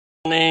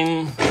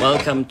Morning.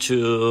 Welcome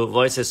to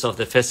Voices of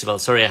the Festival.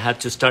 Sorry, I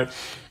had to start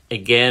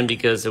again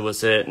because there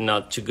was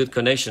not too good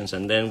connections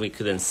and then we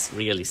couldn't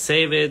really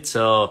save it.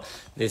 So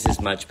this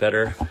is much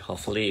better.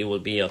 Hopefully it will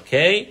be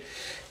okay.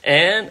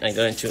 And I'm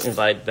going to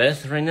invite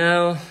Beth right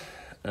now.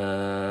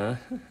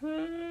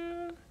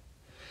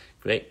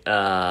 Great.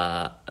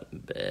 Beth.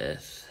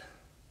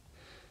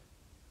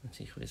 Let's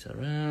see who is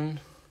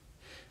around.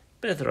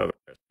 Beth Roberts.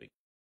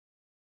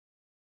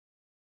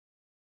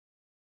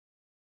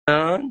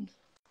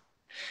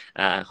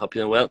 Hope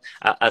you're well.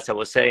 As I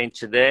was saying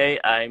today,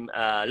 I'm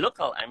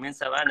local. I'm in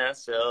Savannah,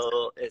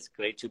 so it's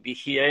great to be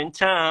here in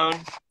town.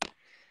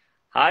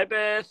 Hi,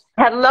 Beth.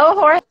 Hello,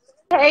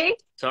 Jorge.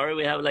 Sorry,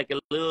 we have like a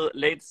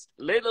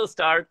little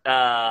start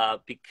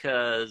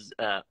because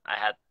I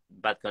had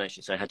bad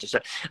connection, so I had to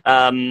start.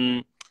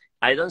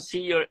 I don't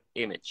see your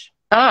image.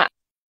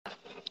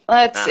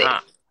 Let's see.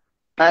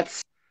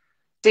 Let's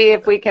see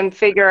if we can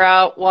figure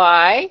out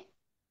why.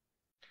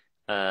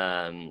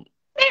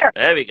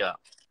 There we go.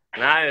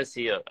 Now I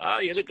see you. Oh,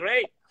 you look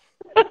great.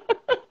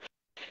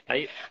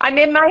 I'm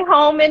in my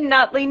home in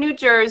Nutley, New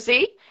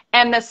Jersey,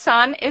 and the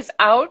sun is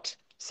out,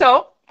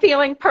 so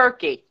feeling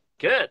perky.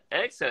 Good,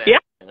 excellent. Yeah.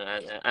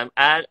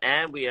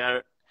 And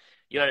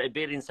you're a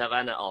bit in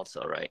Savannah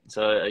also, right?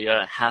 So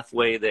you're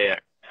halfway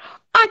there.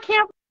 I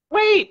can't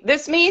wait.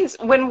 This means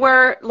when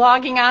we're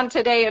logging on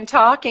today and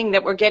talking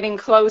that we're getting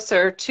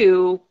closer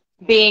to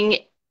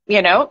being,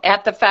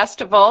 at the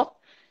festival.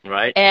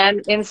 Right.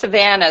 And in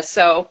Savannah,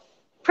 so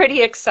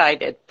pretty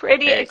excited.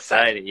 Pretty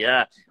excited.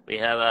 Yeah, we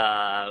had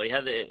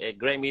a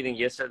great meeting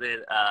yesterday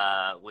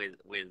with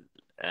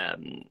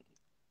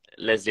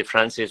Leslie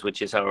Francis,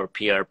 which is our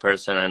PR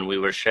person, and we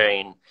were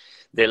sharing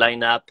the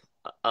lineup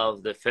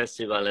of the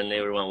festival, and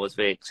everyone was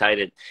very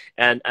excited.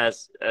 And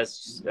as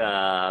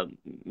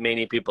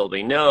many people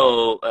may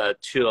know,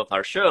 two of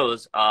our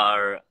shows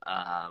are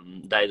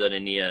Dai Don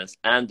Aeneas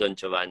and Don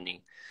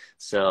Giovanni.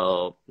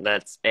 So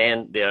there's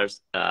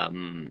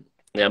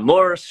there are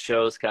more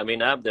shows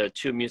coming up. There are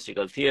two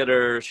musical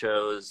theater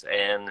shows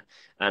and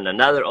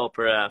another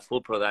opera,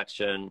 full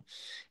production,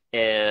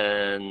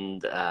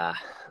 and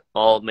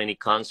many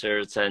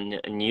concerts and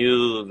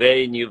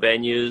very new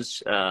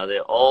venues.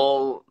 They're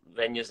all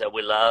venues that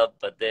we love,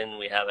 but then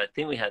I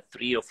think we have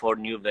 3 or 4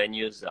 new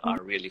venues that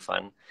are really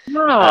fun.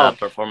 Wow.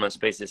 Performance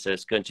spaces, so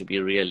it's going to be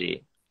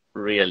really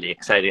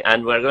exciting,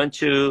 and we're going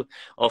to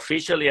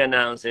officially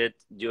announce it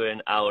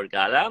during our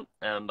gala.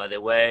 By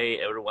the way,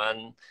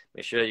 everyone,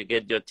 make sure you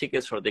get your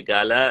tickets for the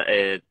gala.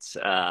 It's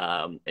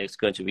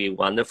going to be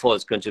wonderful.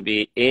 It's going to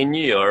be in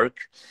New York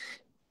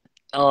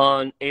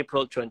on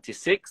April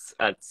 26th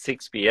at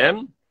 6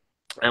 p.m.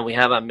 and we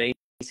have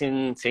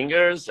amazing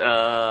singers. We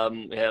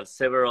have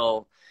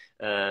several.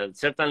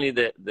 Certainly,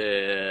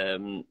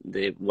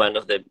 the one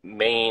of the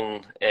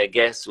main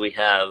guests we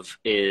have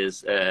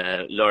is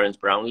Lawrence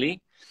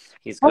Brownlee.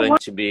 He's going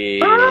to be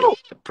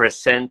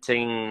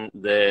presenting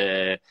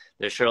the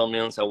Cheryl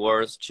Mills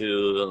Awards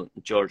to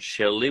George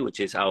Shirley, which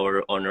is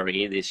our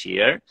honoree this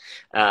year.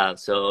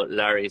 So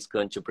Larry is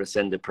going to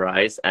present the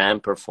prize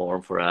and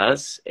perform for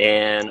us.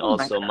 And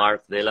also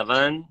Mark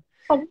Delavan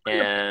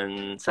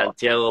and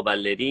Santiago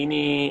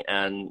Ballerini,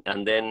 and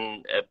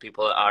then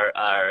people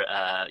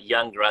are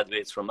young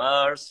graduates from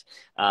ours.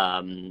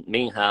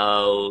 Ming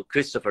Hao,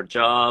 Christopher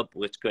Job,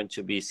 which is going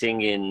to be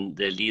singing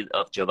the lead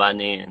of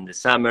Giovanni in the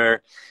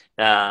summer.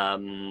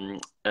 Melanie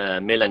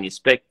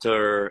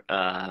Spector,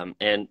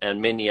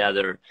 and many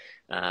other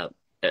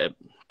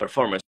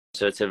performers.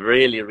 So it's a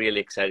really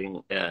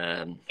exciting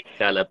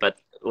gala. But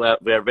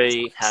we're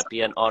very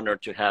happy and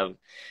honored to have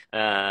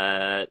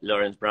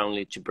Lawrence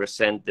Brownlee to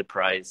present the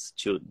prize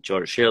to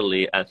George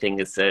Shirley. I think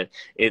the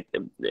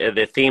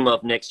theme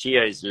of next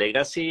year is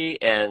legacy,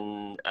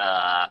 and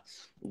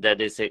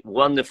that is a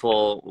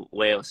wonderful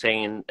way of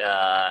saying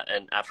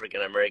an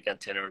African-American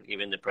tenor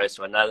giving the prize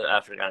to another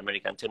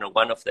African-American tenor.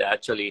 One of the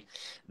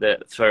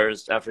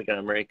first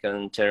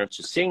African-American tenor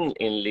to sing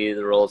in lead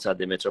roles at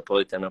the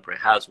Metropolitan Opera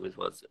House, which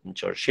was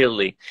George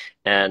Shirley.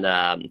 And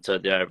so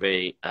they are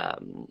very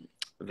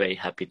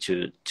happy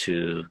to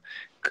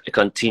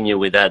continue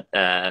with that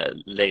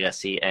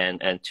legacy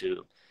and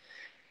to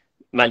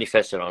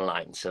manifest it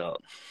online. So.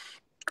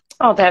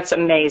 Oh, that's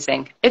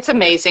amazing. It's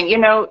amazing.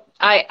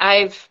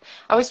 I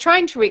was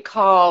trying to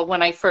recall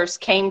when I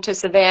first came to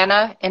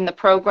Savannah in the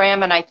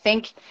program, and I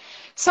think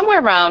somewhere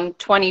around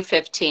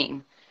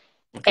 2015.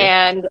 Okay.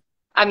 And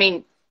I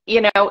mean,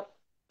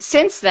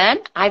 since then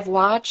I've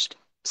watched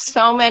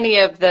so many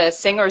of the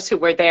singers who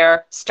were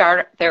there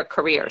start their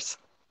careers.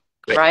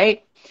 Great.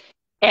 Right?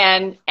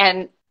 And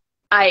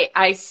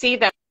I see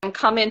them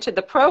come into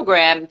the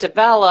program,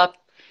 develop,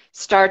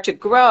 start to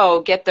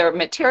grow, get their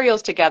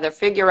materials together,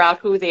 figure out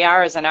who they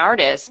are as an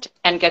artist,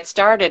 and get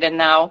started. And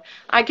now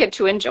I get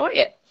to enjoy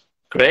it.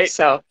 Great.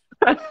 So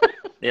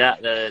yeah,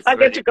 I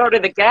get to go to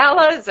the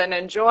galas and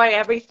enjoy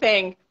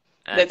everything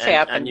that's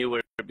happened.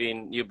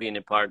 And you've been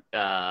a part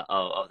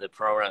of the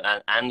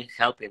program and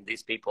helping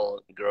these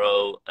people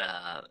grow.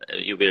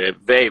 You've been a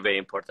very, very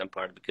important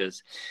part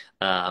because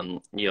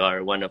you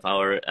are one of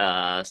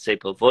our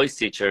staple voice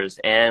teachers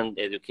and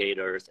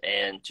educators,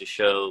 and to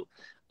show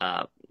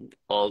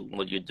all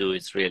what you do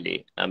is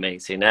really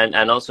amazing.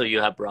 And also you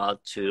have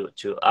brought to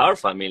our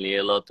family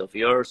a lot of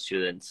your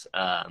students,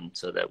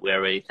 so that we are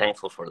very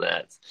thankful for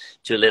that,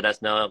 to let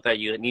us know, okay,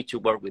 you need to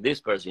work with this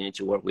person, you need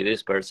to work with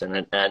this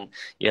person, and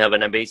you have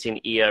an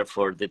amazing ear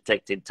for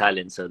detecting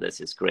talent. So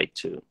this is great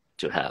to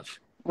have.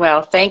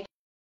 Well, thank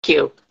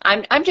you.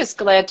 I'm just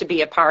glad to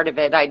be a part of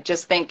it. I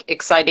just think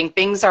exciting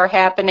things are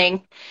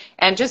happening,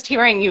 and just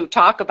hearing you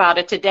talk about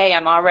it today,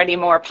 I'm already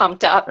more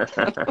pumped up.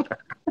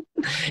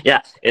 Yeah,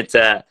 it's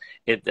and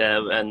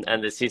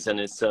the season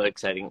is so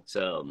exciting,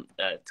 so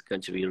it's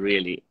going to be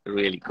really,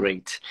 really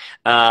great.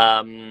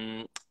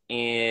 And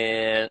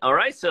all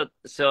right,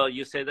 so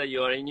you say that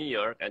you are in New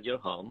York at your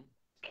home.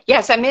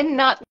 Yes, I'm in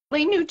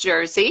Nutley, New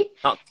Jersey,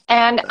 Oh,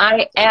 and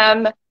I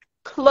am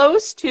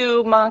close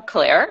to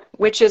Montclair,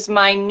 which is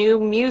my new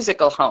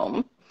musical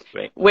home,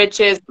 great. which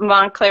is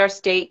Montclair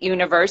State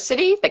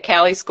University, the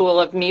Cali School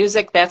of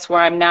Music. That's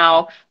where I'm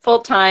now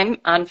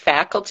full-time on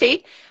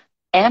faculty,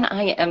 and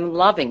I am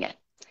loving it.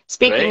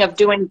 Speaking Great. of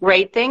doing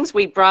great things,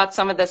 we brought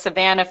some of the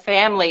Savannah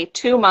family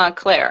to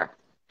Montclair.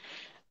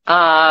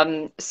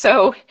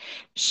 So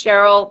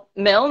Cheryl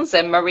Milnes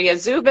and Maria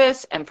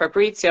Zubis and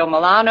Fabrizio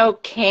Milano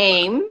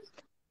came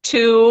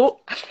to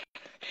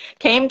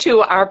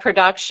our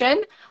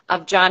production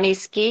of Johnny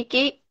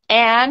Skiki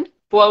and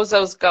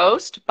Buozo's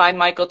Ghost by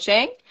Michael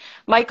Ching.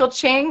 Michael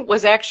Ching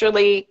was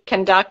actually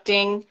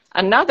conducting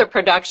another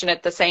production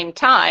at the same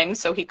time,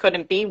 so he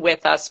couldn't be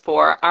with us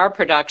for our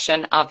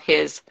production of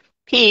his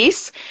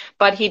piece,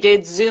 but he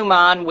did Zoom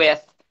on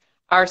with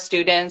our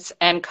students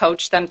and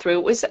coach them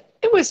through.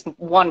 It was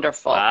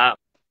wonderful. Wow.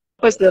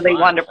 It was really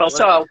Fun. wonderful.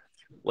 So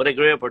what a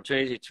great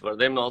opportunity for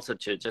them also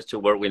to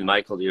work with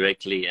Michael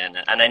directly, and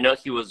I know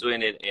he was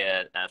doing it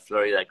at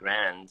Florida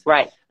Grand,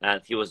 right,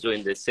 and he was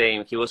doing the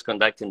same. He was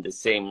conducting the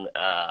same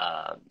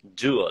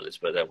duo, let's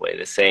put it that way,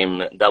 the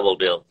same double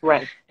bill,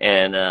 right,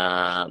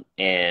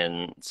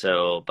 and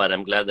so. But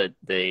I'm glad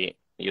that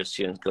your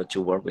students got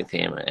to work with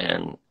him,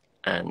 and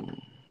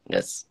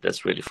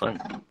that's really fun.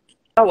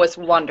 Oh, it was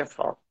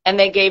wonderful, and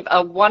they gave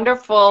a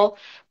wonderful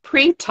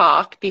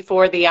pre-talk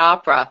before the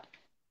opera,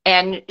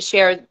 and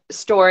shared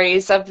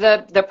stories of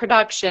the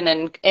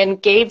production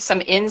and gave some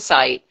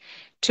insight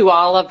to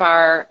all of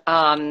our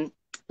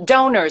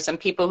donors and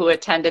people who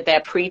attended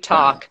that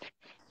pre-talk,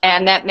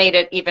 and that made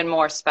it even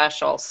more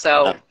special.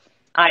 So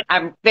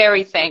I'm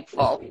very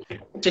thankful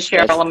to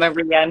Cheryl and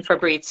Maria and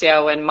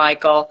Fabrizio and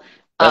Michael.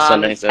 That's so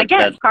nice that,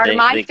 again, part of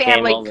my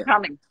family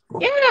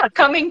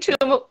coming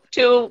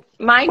to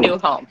my new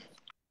home.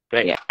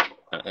 Great. Yeah.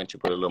 I'm going to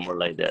put a little more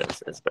light there.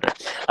 That's better.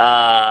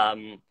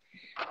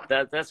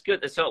 That's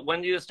good. So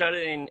when you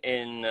started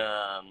in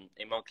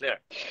Montclair?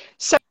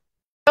 So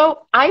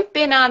I've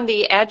been on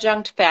the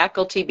adjunct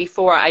faculty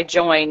before I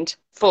joined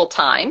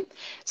full-time.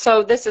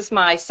 So this is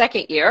my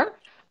second year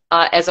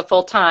as a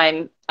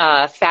full-time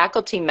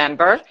faculty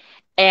member.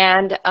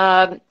 And,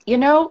 you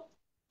know,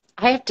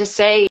 I have to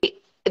say,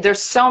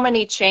 there's so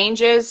many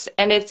changes,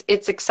 and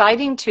it's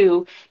exciting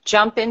to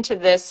jump into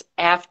this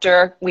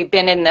after we've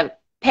been in the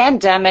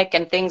pandemic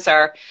and things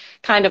are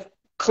kind of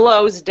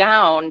closed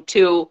down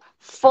to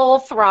full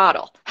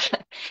throttle.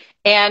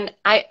 And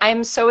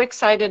I'm so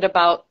excited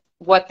about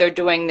what they're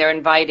doing. They're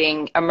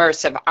inviting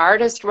immersive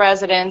artist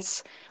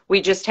residents.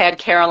 We just had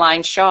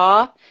Caroline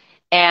Shaw,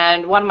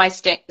 and one of my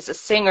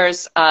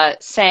singers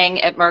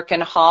sang at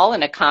Merkin Hall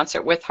in a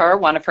concert with her,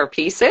 one of her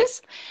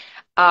pieces.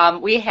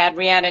 We had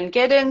Rhiannon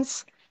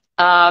Giddens.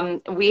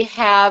 We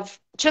have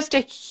just a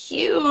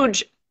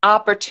huge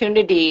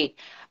opportunity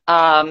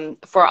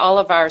for all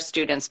of our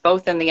students,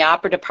 both in the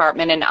opera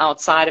department and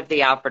outside of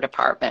the opera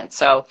department.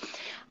 So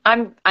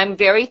I'm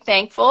very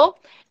thankful.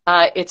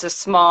 It's a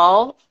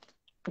small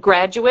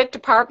graduate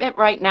department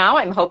right now.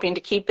 I'm hoping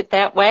to keep it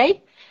that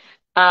way.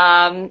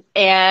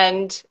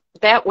 And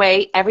that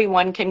way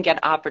everyone can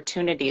get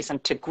opportunities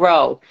and to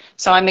grow.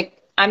 So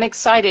I'm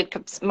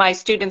excited. My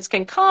students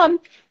can come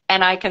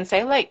and I can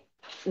say, like,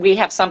 we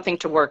have something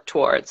to work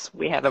towards.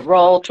 We have a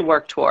role to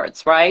work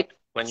towards, right?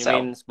 When you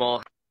mean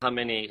small, how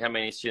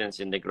many students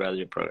in the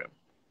graduate program?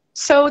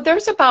 So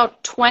there's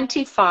about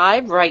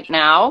 25 right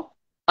now,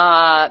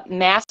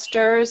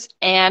 master's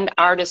and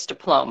artist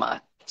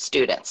diploma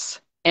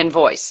students in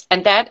voice.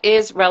 And that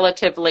is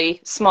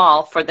relatively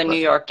small for the New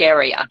York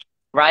area,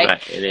 right?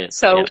 Right, it is.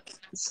 So, yeah.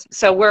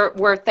 So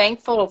we're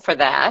thankful for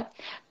that.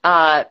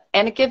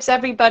 And it gives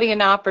everybody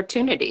an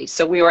opportunity.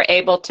 So we were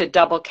able to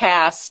double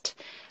cast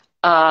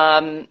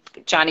Johnny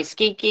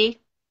Skiki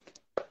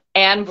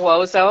and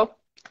Buozo.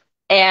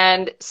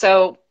 And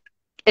so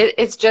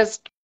it's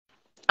just,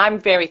 I'm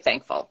very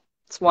thankful.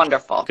 It's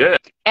wonderful. Good.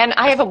 And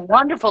I have a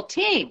wonderful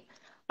team.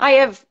 I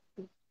have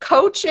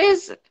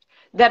coaches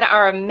that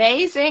are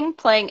amazing,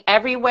 playing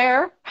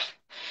everywhere.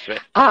 Great.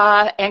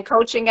 And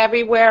coaching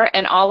everywhere.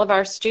 And all of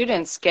our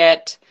students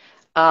get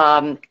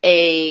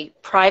a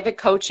private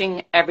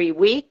coaching every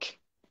week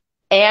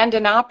and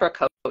an opera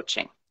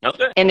coaching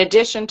Okay. in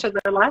addition to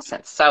their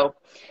lessons. So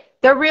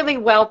they're really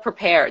well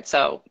prepared.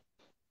 So,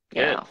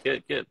 you Good, know.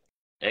 good, good.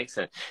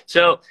 Excellent.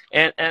 So,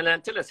 and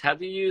tell us, how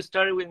did you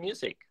start with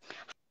music?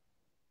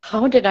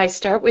 How did I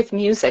start with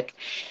music?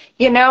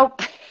 You know,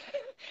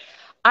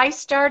 I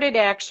started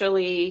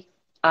actually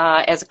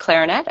as a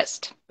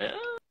clarinetist. Yeah.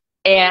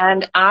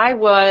 And I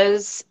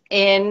was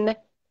in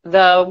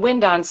the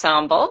wind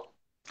ensemble.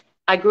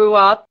 I grew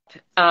up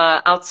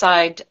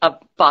outside of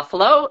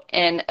Buffalo,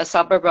 in a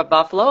suburb of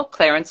Buffalo,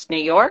 Clarence, New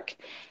York,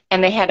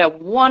 and they had a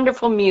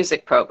wonderful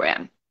music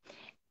program.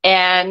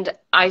 And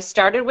I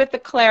started with the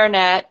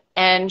clarinet,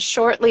 and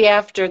shortly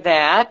after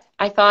that,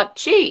 I thought,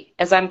 gee,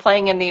 as I'm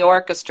playing in the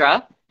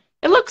orchestra,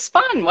 it looks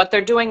fun what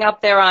they're doing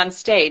up there on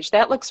stage.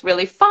 That looks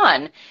really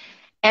fun.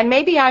 And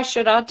maybe I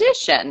should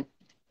audition.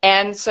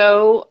 And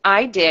so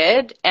I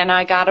did, and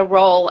I got a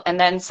role. And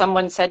then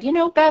someone said, you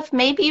know, Beth,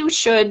 maybe you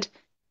should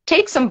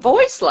take some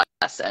voice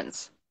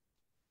lessons.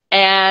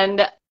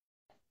 And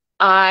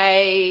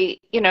I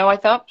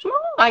thought,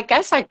 I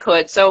guess I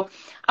could. So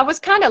I was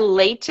kind of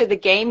late to the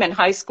game in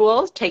high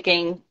school,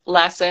 taking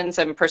lessons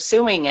and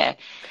pursuing it.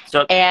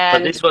 So, but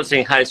this was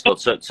in high school.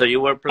 So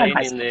you were playing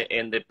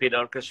in the pit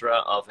orchestra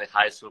of a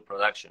high school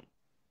production.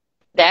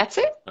 That's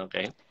it.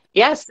 Okay.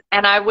 Yes,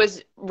 and I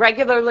was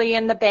regularly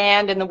in the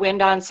band in the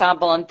wind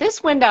ensemble, and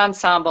this wind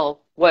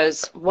ensemble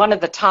was one of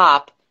the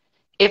top,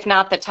 if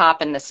not the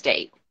top in the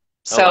state.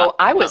 So wow.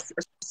 I was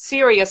a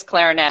serious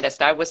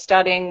clarinetist. I was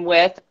studying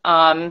with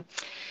the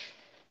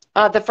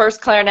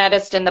first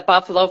clarinetist in the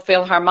Buffalo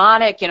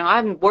Philharmonic. You know,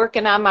 I'm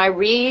working on my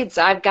reeds.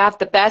 I've got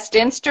the best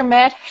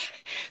instrument.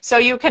 So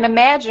you can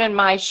imagine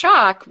my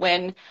shock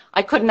when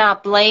I could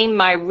not blame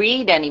my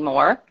reed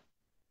anymore,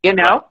 you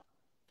know?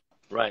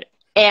 Right.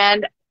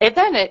 And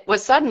then it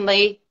was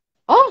suddenly,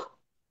 oh,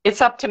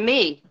 it's up to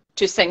me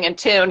to sing in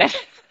tune.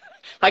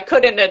 I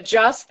couldn't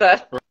adjust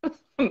the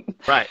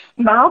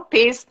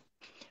mouthpiece.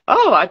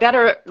 Oh, I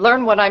better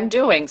learn what I'm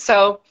doing.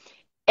 So,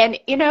 and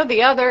you know,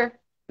 the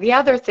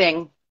other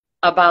thing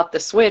about the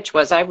switch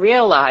was I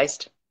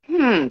realized,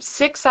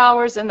 6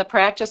 hours in the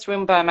practice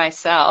room by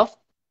myself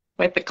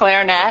with the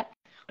clarinet,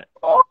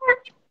 or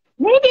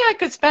maybe I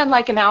could spend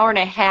like an hour and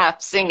a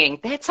half singing.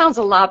 That sounds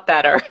a lot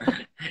better.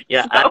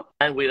 Yeah, So,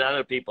 and with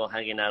other people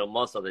hanging out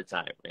most of the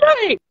time. Yeah.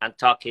 right. And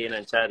talking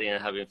and chatting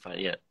and having fun.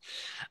 Yeah.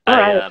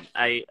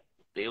 Right.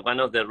 One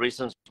of the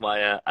reasons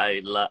why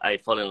I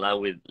fall in love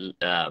with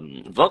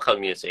vocal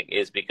music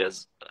is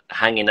because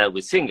hanging out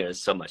with singers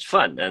is so much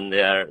fun.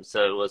 And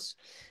so it was,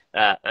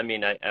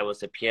 I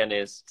was a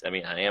pianist. I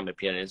am a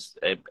pianist,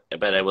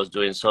 but I was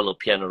doing solo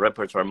piano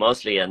repertoire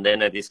mostly. And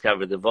then I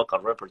discovered the vocal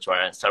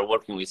repertoire and started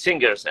working with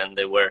singers, and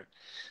they were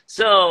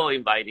so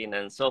inviting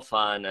and so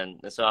fun. And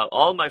so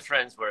all my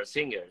friends were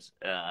singers.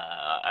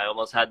 I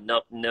almost had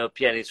no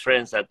pianist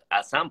friends at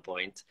some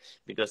point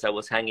because I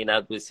was hanging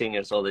out with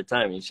singers all the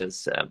time. It's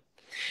just,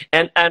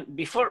 and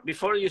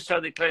before you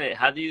started clarinet,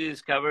 how did you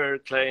discover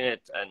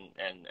clarinet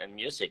and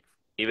music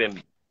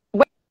even?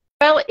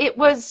 Well, it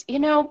was,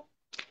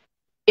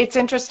 it's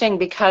interesting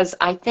because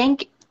I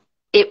think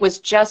it was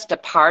just a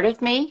part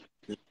of me.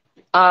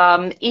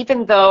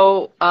 Even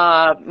though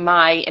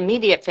my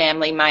immediate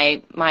family,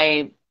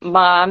 my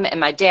mom and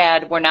my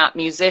dad were not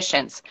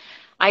musicians,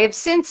 I have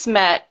since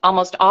met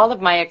almost all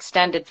of my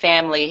extended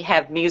family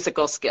have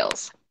musical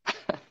skills.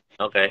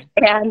 Okay.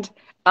 And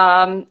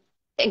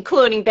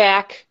including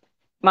back,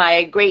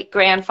 my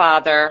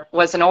great-grandfather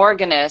was an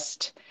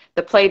organist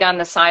that played on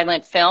the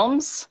silent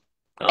films.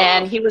 Oh.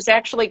 And he was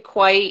actually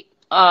quite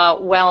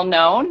well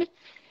known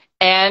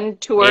and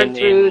toured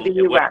through the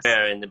U.S.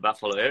 Where, in the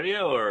Buffalo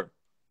area or?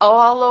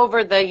 All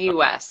over the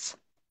U.S.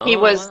 He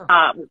was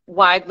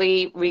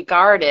widely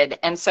regarded.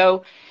 And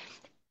so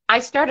I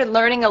started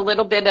learning a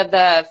little bit of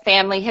the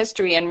family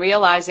history and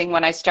realizing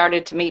when I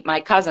started to meet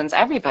my cousins,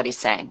 everybody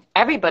sang.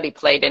 Everybody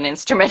played an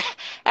instrument,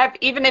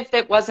 even if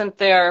it wasn't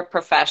their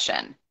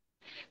profession.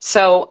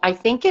 So I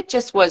think it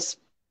just was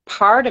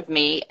part of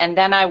me. And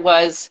then I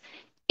was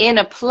in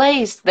a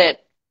place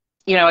that,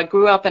 I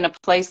grew up in a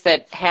place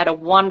that had a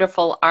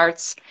wonderful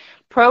arts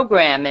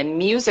program and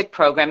music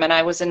program, and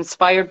I was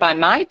inspired by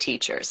my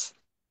teachers,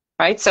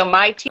 right? So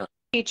my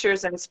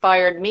teachers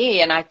inspired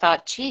me, and I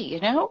thought, gee,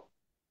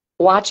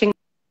 watching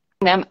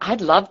them,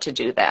 I'd love to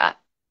do that.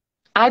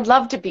 I'd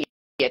love to be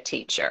a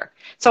teacher.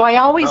 So I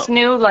always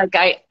knew, like,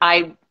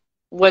 I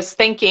was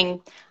thinking,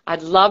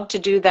 I'd love to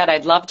do that.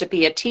 I'd love to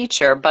be a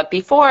teacher. But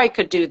before I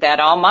could do that,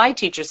 all my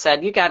teachers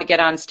said, you got to get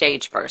on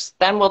stage first.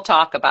 Then we'll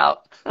talk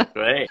about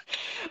Right.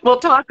 We'll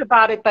talk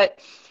about it. But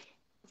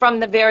from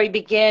the very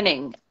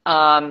beginning,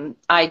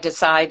 I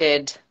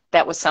decided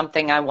that was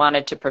something I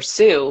wanted to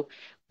pursue.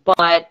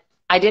 But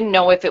I didn't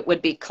know if it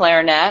would be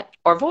clarinet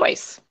or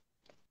voice.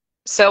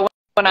 So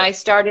when I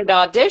started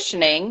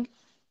auditioning,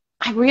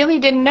 I really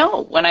didn't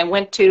know when I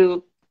went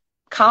to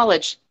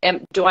college,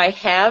 do I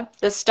have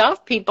the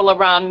stuff? People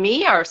around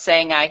me are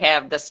saying I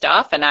have the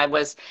stuff, and I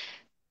was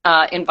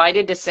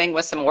invited to sing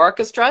with some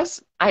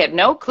orchestras. I had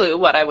no clue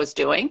what I was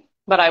doing,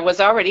 but I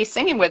was already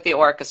singing with the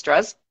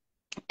orchestras,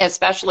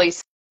 especially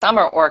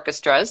summer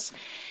orchestras.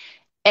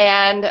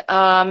 And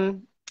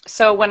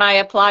so when I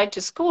applied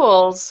to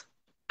schools,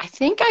 I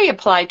think I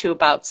applied to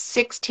about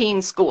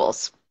 16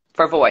 schools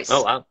for voice,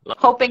 Oh, wow.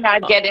 hoping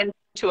I'd get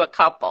into a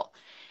couple.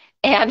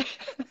 And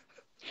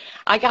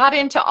I got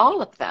into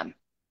all of them.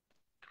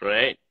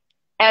 Great.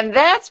 And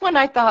that's when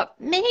I thought,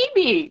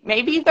 maybe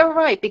they're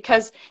right.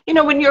 Because, you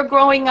know, when you're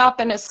growing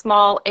up in a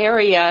small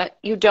area,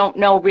 you don't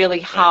know really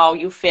how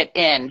you fit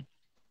in,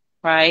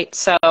 right?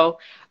 So,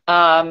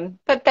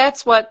 but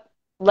that's what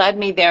led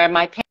me there. And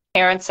my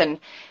parents and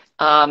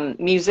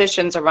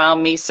musicians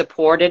around me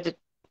supported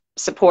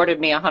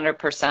me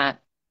 100%.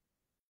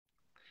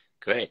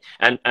 Great.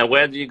 And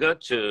where did you go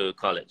to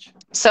college?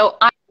 So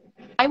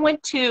I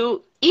went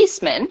to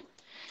Eastman,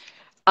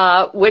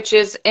 which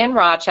is in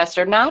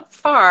Rochester, not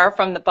far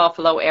from the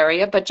Buffalo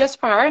area, but just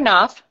far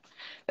enough.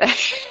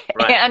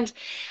 Right. And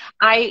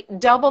I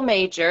double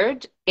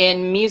majored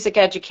in music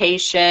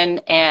education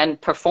and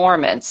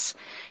performance.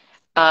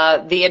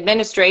 The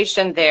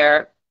administration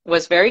there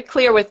was very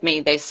clear with me.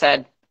 They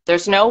said,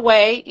 there's no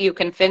way you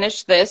can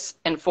finish this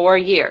in 4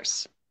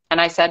 years. And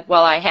I said,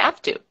 well, I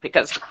have to,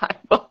 because I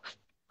will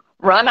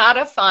run out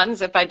of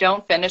funds if I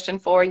don't finish in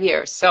 4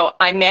 years. So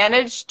I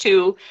managed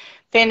to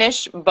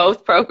finish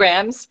both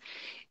programs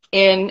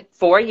in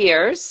 4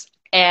 years,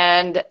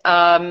 and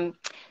I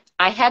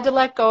had to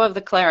let go of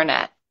the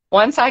clarinet.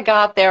 Once I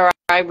got there,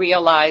 I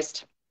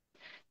realized,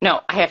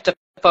 no, I have to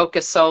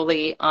focus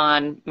solely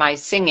on my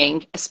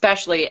singing,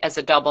 especially as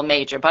a double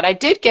major. But I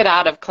did get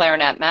out of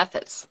clarinet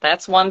methods.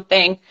 That's one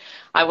thing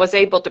I was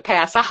able to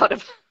pass out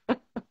of.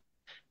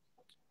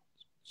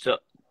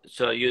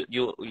 So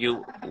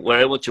you were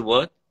able to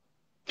what?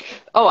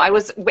 Oh, I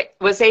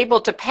was able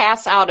to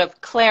pass out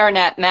of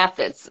clarinet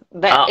methods.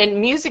 That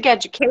in music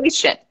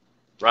education,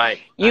 right,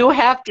 you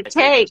have to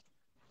take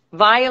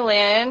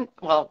violin.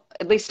 Well,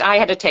 at least I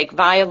had to take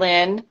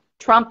violin,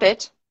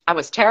 trumpet. I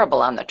was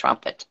terrible on the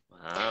trumpet.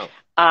 Wow.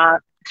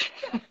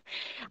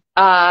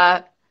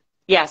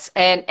 Yes,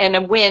 and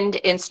a wind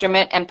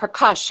instrument and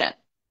percussion.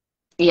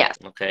 Yes.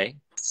 Okay.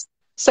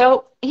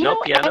 So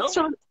no piano?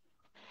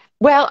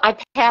 Well, I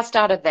passed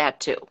out of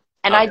that too.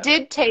 And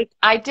Okay.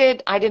 I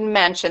didn't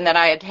mention that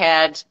I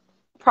had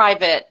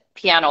private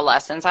piano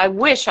lessons. I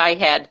wish I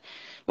had.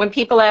 When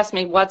people ask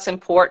me what's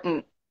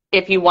important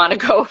if you want to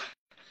go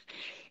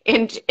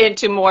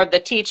into more of the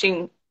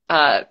teaching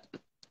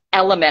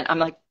element, I'm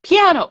like,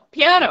 piano,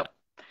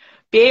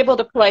 be able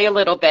to play a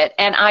little bit.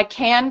 And I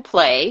can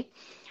play.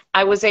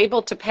 I was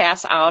able to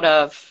pass out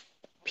of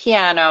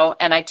piano,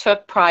 and I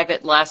took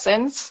private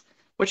lessons,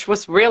 which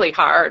was really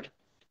hard.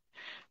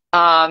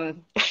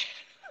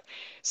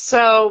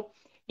 So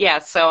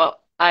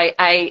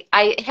I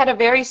had a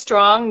very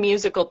strong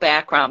musical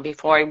background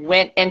before I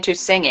went into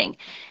singing.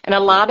 And a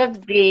lot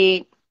of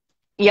the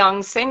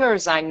young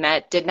singers I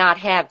met did not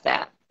have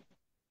that.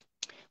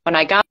 When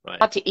I got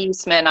to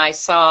Eastman, I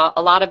saw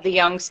a lot of the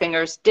young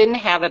singers didn't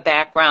have a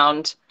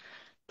background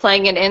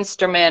playing an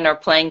instrument or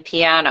playing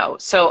piano.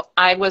 So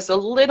I was a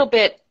little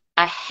bit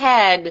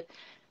ahead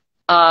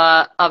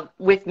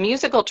with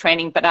musical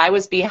training, but I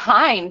was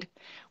behind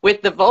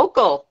with the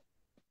vocal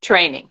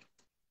training,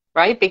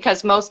 right?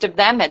 Because most of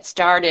them had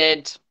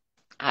started,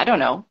 I don't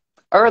know,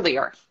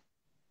 earlier.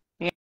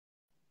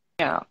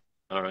 Yeah.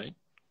 All right.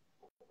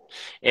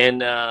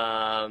 And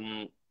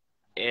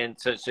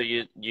so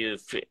you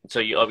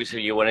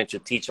obviously you wanted to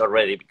teach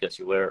already because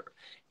you were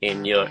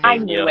in your I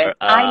knew.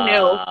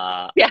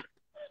 Yeah.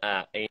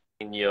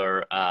 In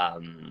your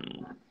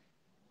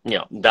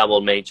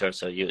double major,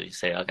 so you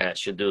say, okay, I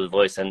should do the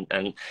voice,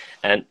 and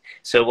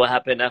so what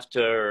happened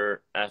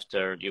after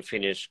you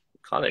finished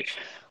college?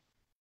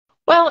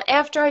 Well,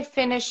 after I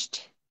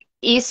finished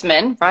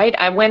Eastman, right,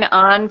 I went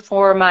on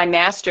for my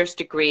master's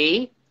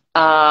degree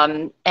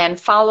and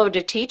followed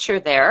a teacher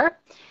there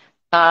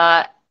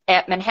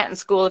at Manhattan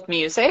School of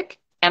Music,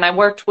 and I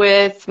worked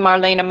with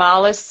Marlena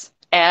Mollis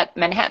at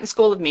Manhattan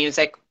School of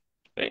Music.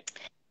 Right.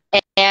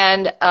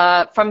 And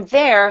from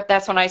there,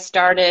 that's when I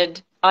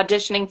started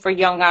auditioning for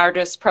young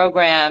artist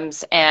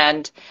programs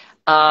and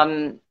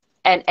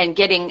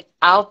getting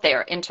out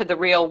there into the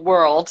real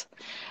world.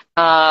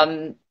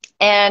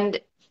 And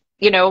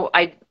you know,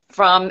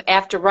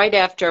 right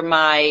after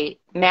my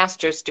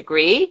master's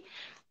degree,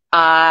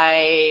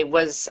 I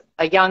was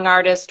a young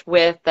artist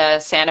with the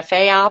Santa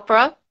Fe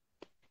Opera.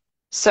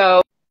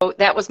 So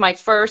that was my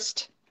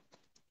first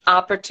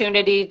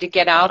opportunity to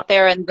get out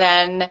there, and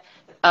then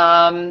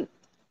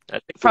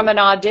from an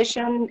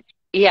audition,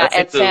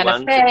 at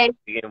Santa Fe, to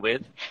begin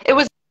with. It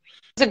was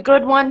a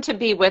good one to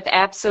be with,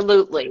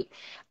 absolutely.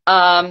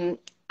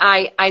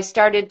 I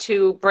started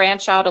to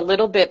branch out a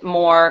little bit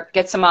more,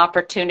 get some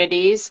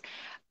opportunities,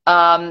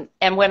 and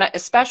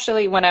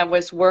especially when I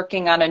was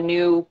working on a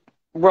new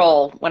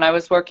role, when I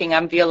was working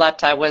on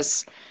Violetta, I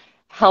was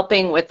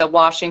helping with the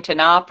Washington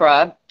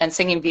Opera and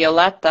singing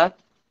Violetta.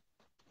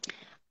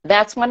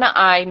 That's when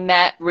I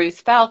met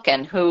Ruth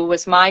Falcon, who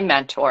was my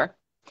mentor.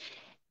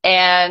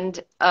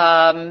 and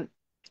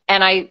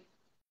I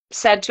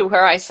said to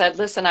her, I said,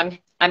 listen,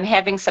 I'm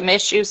having some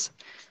issues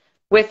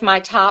with my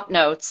top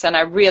notes and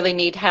I really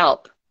need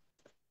help.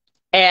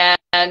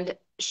 And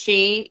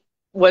she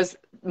was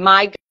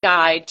my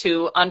guide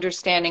to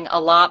understanding a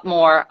lot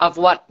more of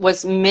what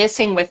was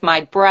missing with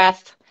my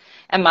breath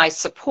and my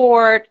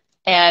support.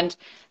 And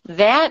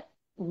that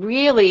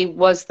really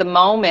was the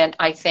moment,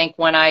 I think,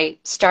 when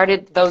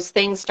those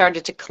things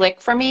started to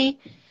click for me,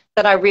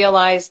 that I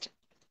realized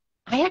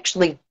I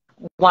actually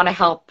want to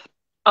help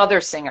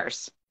other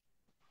singers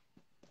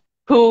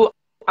who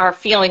are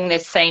feeling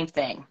this same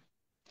thing.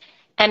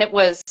 And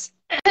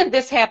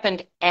this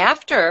happened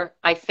after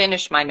I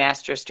finished my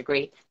master's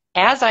degree,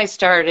 as I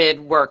started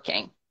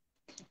working.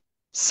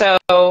 So,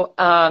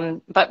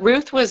 but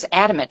Ruth was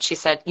adamant. She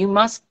said, you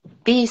must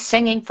be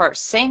singing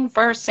first. Sing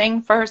first,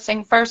 sing first,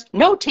 sing first.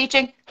 No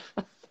teaching.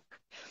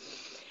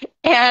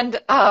 And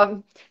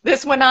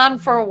this went on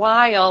for a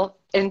while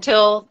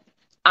until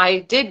I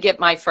did get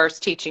my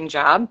first teaching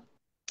job.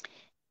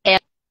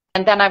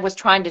 And then I was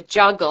trying to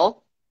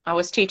juggle. I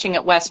was teaching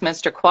at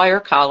Westminster Choir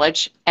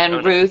College,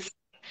 and Ruth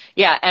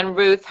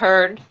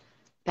heard,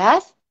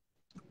 Beth,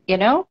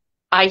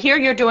 I hear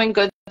you're doing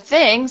good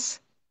things,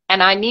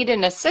 and I need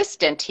an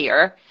assistant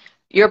here.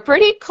 You're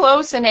pretty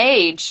close in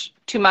age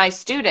to my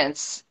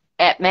students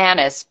at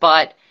Mannes,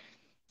 but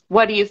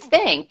what do you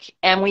think?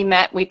 And we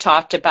met, we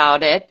talked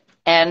about it,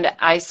 and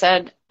I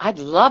said, I'd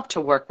love to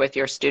work with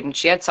your students.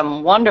 She had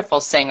some wonderful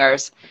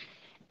singers,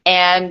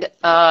 and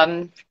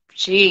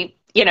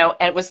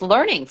it was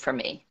learning for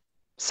me.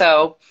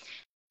 So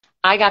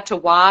I got to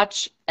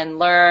watch and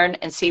learn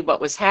and see what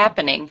was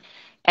happening.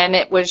 And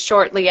it was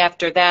shortly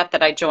after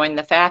that I joined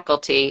the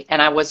faculty.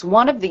 And I was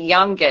one of the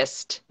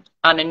youngest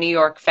on a New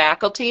York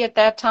faculty at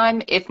that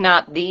time, if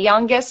not the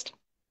youngest.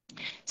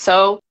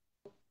 So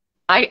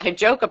I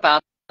joke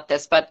about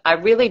this, but I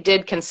really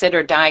did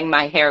consider dyeing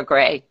my hair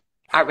gray.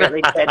 I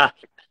really did.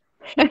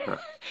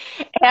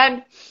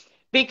 And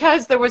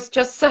because there was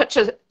just such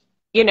a,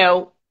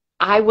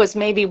 I was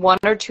maybe 1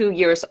 or 2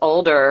 years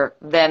older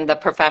than the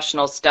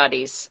professional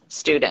studies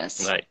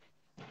students. Right.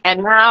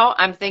 And now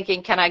I'm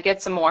thinking, can I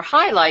get some more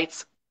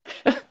highlights?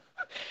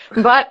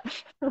 but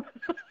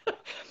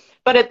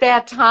at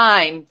that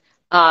time,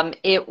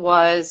 it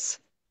was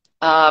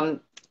an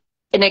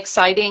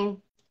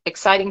exciting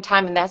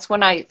time. And that's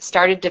when I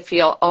started to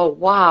feel, oh,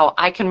 wow,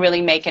 I can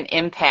really make an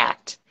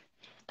impact.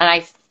 And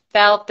I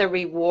felt the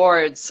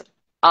rewards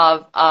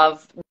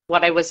of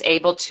what I was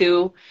able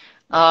to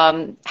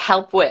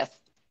help with,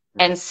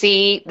 and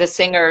see the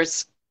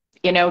singers,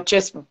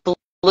 just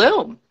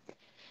bloom.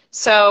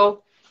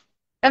 So,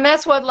 and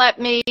that's what led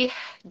me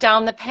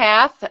down the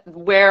path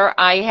where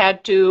I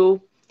had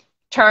to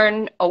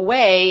turn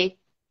away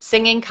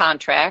singing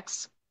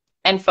contracts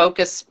and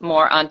focus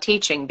more on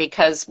teaching,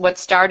 because what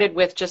started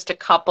with just a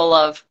couple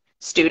of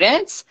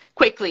students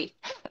quickly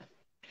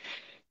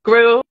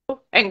grew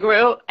and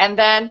grew. And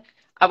then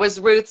I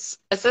was Ruth's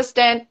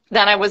assistant.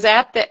 Then I was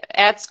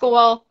at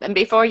school. And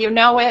before you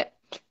know it,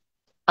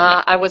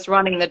 I was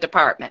running the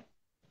department.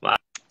 Wow.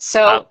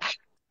 So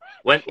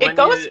it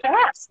goes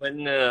fast.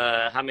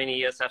 How many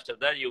years after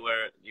that you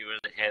were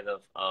the head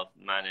of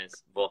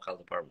Mannes vocal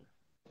department?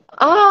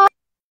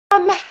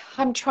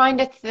 I'm trying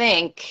to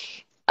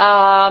think.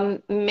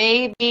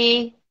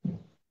 Maybe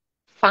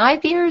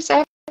 5 years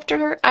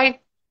after I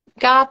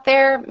got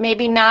there,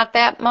 maybe not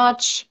that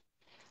much.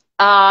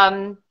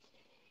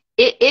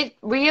 It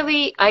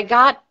really, I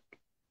got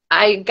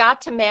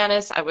to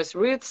Mannes. I was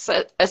Ruth's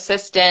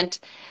assistant.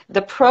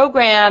 The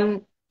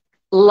program,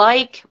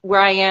 like where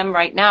I am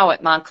right now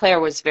at Montclair,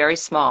 was very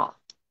small.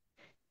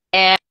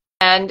 And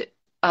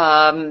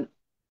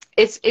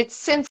it's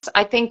since,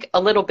 I think,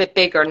 a little bit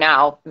bigger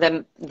now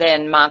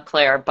than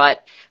Montclair,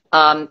 but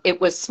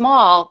it was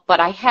small, but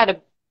I had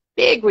a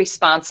big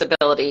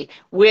responsibility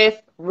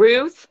with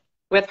Ruth,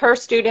 with her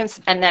students,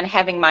 and then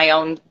having my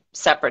own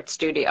separate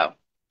studio,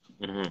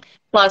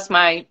 plus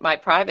my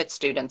private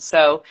students.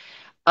 So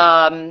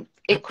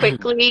it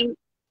quickly,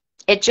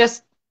 it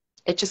just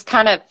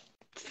kind of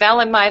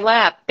fell in my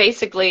lap.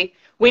 Basically,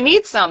 we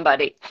need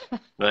somebody.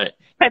 Right.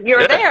 And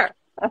you're there.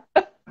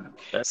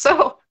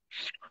 So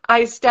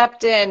I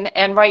stepped in,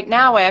 and right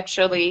now,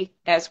 actually,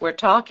 as we're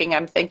talking,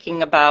 I'm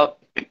thinking about,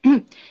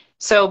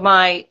 so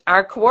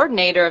our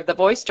coordinator of the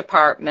voice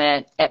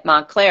department at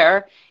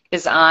Montclair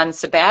is on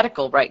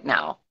sabbatical right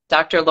now,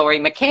 Dr. Lori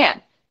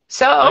McCann.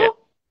 So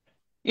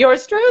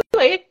yours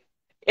truly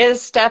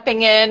is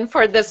stepping in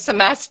for this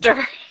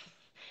semester.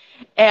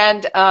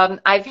 And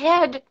I've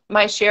had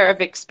my share of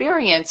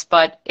experience,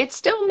 but it's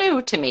still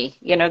new to me,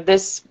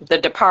 the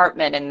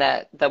department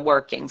and the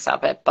workings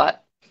of it,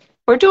 but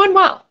we're doing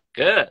well.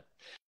 Good.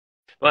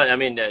 Well, I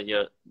mean,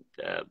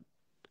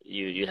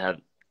 you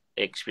have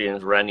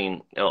experience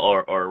running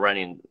or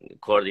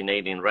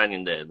coordinating,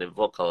 running the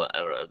vocal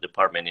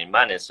department in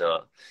Mannes,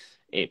 so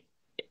it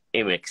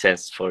makes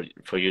sense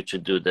for you to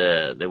do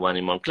the one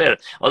in Montclair.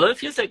 Although it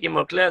feels like in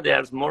Montclair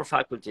there's more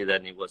faculty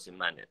than it was in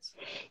Mannes.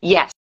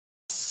 Yes.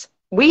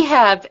 We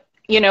have,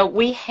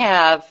 we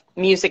have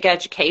music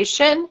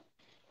education,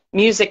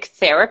 music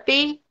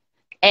therapy,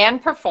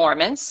 and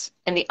performance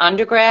in the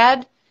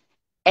undergrad,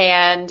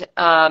 and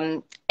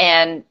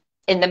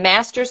in the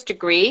master's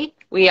degree,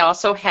 we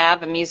also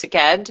have a music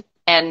ed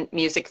and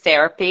music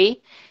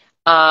therapy,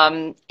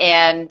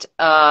 and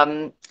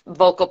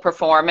vocal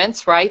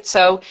performance, right?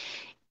 So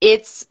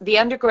it's the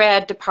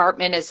undergrad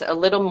department is a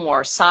little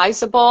more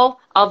sizable,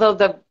 although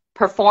the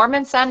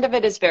performance end of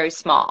it is very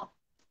small.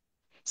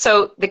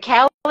 So the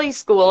Cali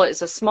School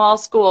is a small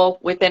school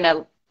within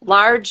a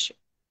large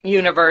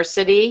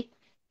university.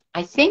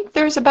 I think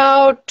there's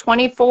about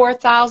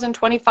 24,000,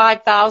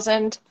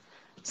 25,000,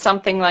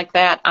 something like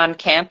that on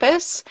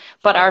campus,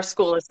 but our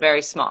school is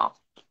very small.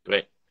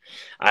 Great.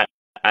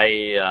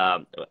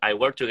 I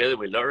worked together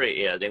with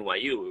Lori at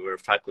NYU. We were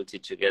faculty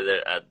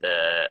together at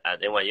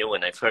NYU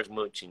when I first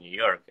moved to New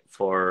York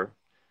for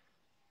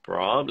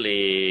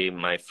probably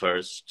my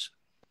first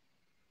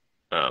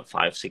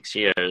 5-6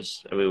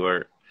 years.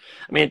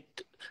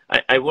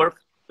 I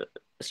worked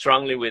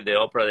strongly with the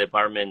opera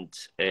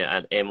department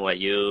at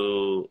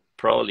NYU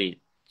probably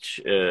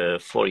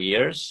 4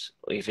 years,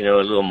 if you know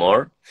a little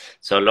more.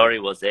 So Lori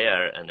was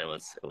there, and it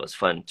was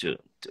fun to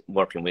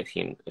working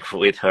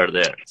with her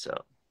there.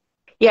 So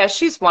yeah,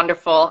 she's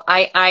wonderful.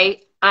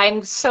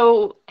 I'm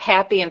so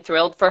happy and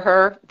thrilled for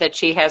her that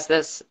she has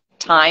this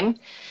time.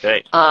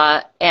 Great.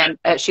 And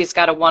she's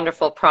got a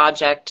wonderful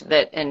project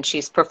and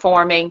she's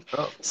performing.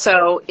 Oh.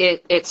 So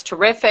it's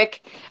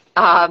terrific.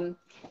 And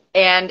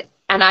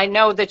I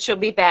know that she'll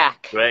be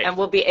back. Great. And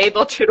we'll be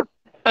able to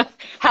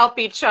help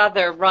each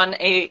other run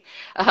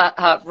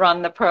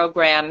run the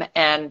program.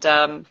 And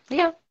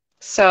yeah,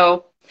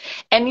 so,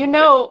 and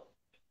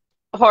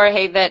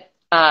Jorge, that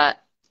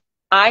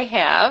I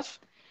have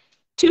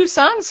 2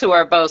 sons who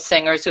are both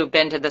singers who've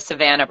been to the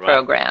Savannah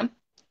program.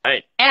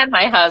 Right. And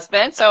my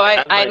husband. So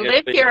I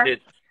live here.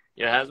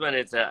 Your husband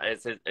is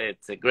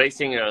a great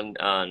singer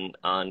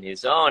on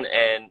his own,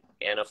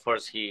 and of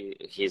course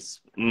his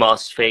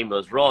most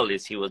famous role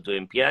is he was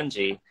doing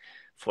Piangi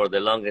for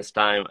the longest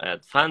time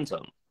at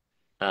Phantom.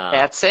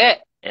 That's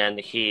it. And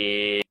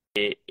he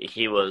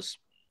was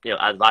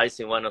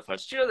advising one of our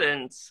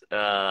students,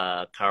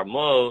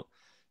 Carmo,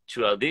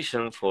 to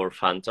audition for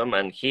Phantom,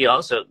 and he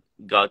also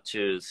got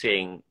to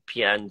sing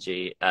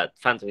Piangi at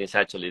Phantom. Is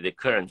actually the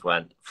current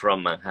one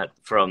from Manhattan,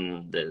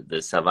 from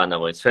the Savannah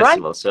Voice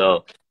Festival. Right.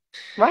 So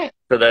right.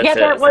 So that's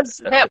that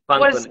was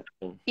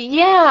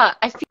yeah.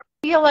 I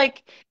feel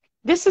like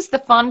this is the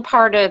fun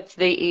part of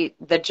the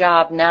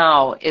job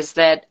now, is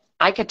that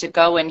I get to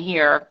go and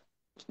hear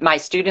my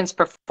students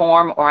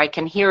perform, or I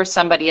can hear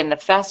somebody in the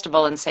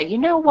festival and say, you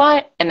know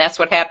what? And that's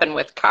what happened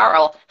with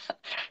Carl. I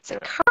said,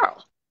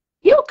 Carl,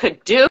 you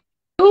could do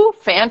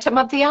Phantom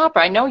of the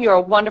Opera. I know you're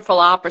a wonderful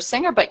opera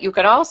singer, but you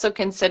could also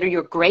consider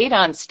you're great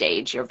on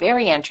stage. You're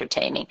very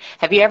entertaining.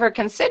 Have you ever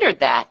considered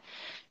that?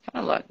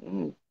 Kind of look,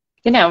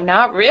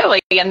 not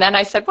really. And then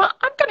I said, well,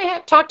 I'm going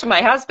to talk to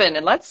my husband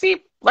and let's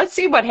see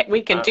what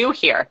we can do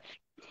here.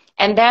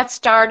 And that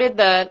started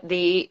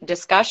the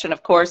discussion.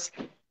 Of course,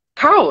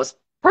 Carl was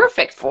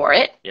perfect for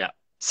it. Yeah.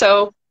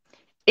 So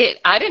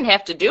I didn't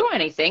have to do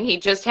anything. He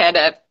just had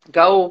to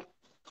go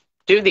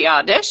do the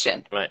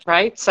audition. Right.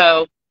 Right.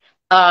 So,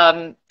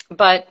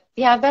 but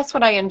yeah, that's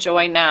what I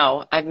enjoy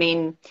now. I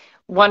mean,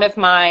 one of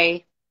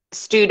my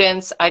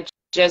students, I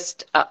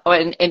just,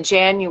 in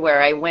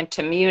January, I went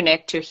to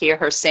Munich to hear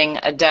her sing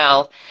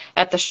Adele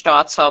at the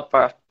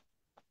Staatsoper.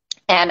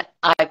 And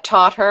I've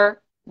taught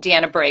her,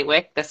 Deanna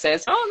Braywick, this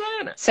is,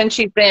 since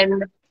she's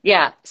been,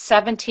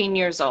 17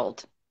 years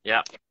old.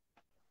 Yeah.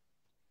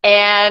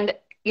 And,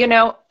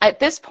 at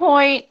this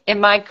point in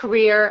my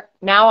career,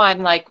 now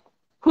I'm like,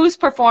 who's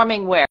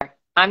performing where?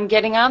 I'm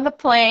getting on the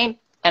plane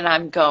and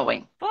I'm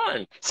going.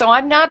 Fun. So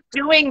I'm not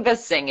doing the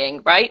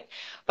singing, right?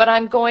 But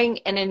I'm going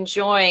and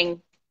enjoying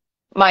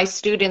my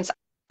students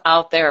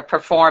out there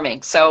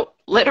performing. So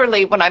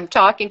literally when I'm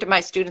talking to my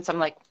students, I'm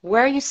like,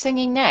 where are you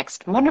singing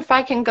next? I wonder if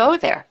I can go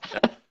there.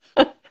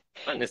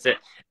 Fun.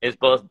 It's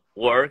both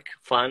work,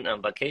 fun,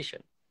 and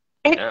vacation.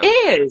 It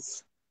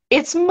is.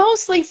 It's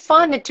mostly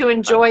fun to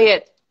enjoy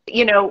it.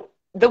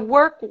 The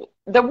work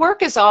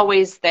is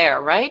always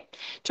there, right?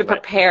 To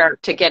prepare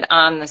to get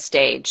on the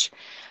stage.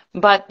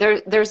 But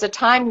there's a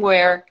time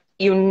where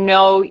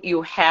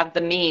you have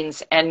the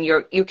means and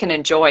you can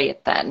enjoy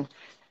it then.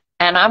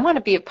 And I want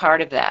to be a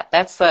part of that.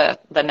 That's the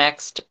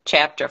next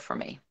chapter for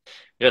me.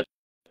 Good.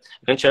 I'm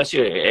going to ask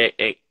you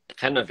a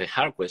kind of a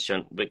hard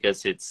question,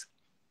 because it's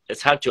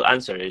hard to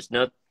answer. It's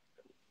not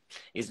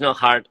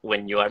hard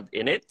when you are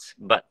in it.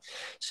 But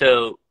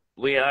so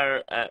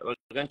we're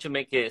going to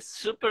make a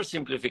super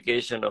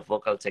simplification of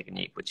vocal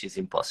technique, which is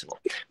impossible.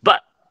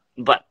 But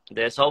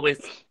there's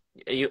always,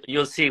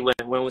 you'll see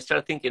when we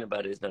start thinking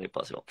about it, it's not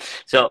impossible.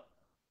 So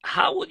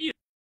how would you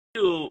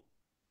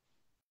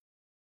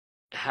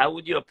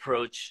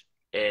approach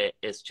a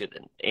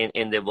student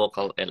in the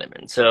vocal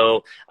element?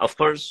 So of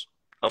course,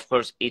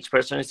 each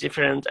person is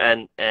different,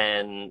 and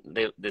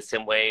the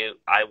same way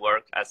I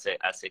work as a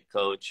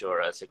coach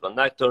or as a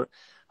conductor,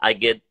 I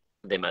get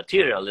the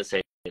material. Let's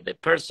say the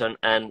person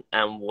and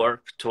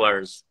work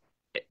towards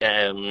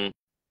um,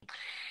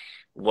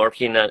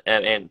 working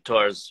and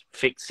towards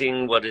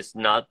fixing what is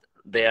not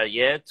there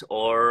yet,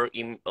 or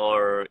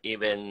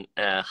even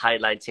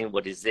highlighting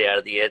what is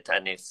there yet,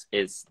 and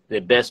it's the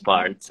best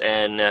parts.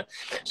 And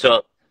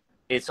so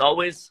it's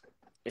always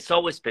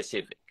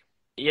specific.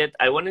 Yet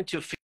I wanted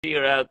to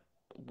figure out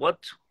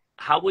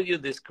how would you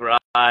describe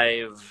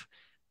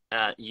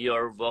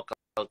your vocal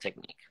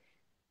technique?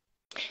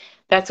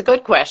 That's a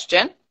good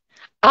question.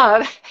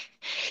 Uh,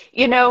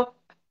 you know,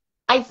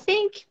 I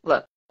think,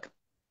 look,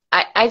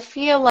 I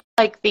feel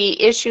like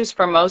the issues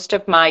for most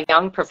of my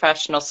young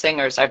professional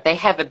singers are they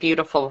have a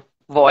beautiful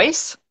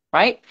voice,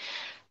 right?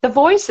 The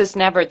voice is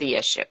never the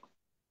issue.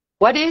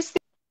 What is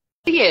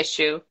the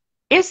issue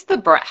is the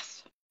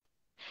breath.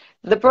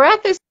 The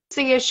breath is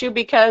the issue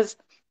because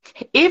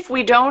if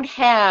we don't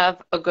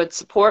have a good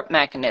support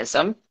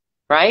mechanism,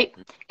 right,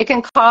 it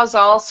can cause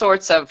all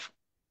sorts of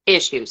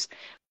issues.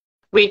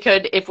 We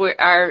could, if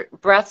our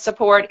breath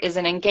support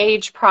isn't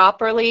engaged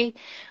properly,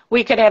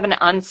 we could have an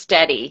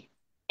unsteady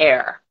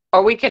air,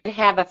 or we could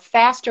have a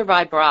faster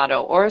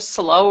vibrato or a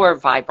slower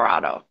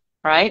vibrato,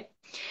 right?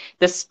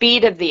 The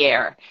speed of the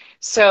air.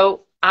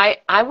 So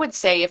I would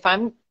say if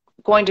I'm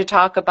going to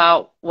talk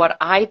about what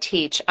I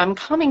teach, I'm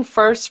coming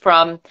first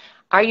from,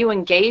 are you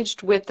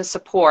engaged with the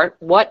support?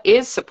 What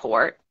is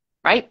support,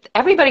 right?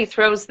 Everybody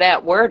throws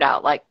that word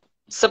out, like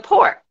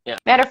support. Yeah.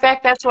 Matter of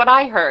fact, that's what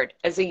I heard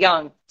as a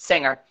young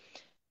singer.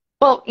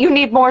 Well, you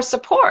need more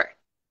support.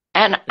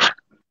 And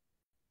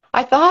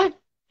I thought,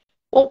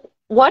 well,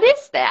 what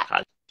is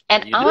that?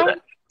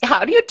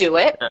 How do you do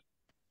it? Yeah.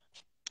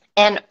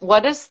 And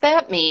what does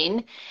that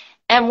mean?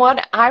 And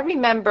what I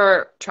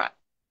remember,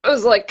 it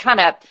was like kind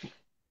of,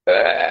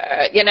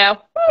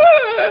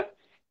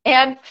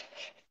 and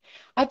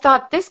I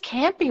thought, this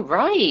can't be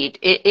right.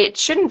 It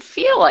shouldn't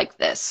feel like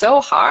this,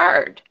 so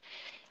hard.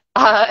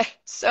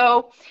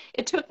 So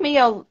it took me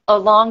a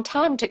long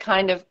time to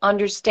kind of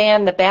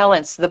understand the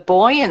balance, the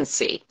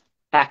buoyancy,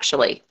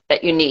 actually,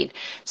 that you need.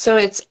 So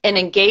it's an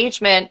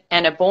engagement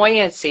and a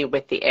buoyancy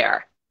with the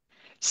air.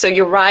 So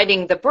you're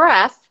riding the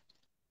breath,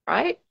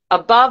 right,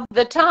 above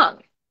the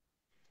tongue,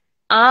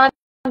 on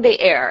the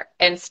air,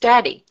 and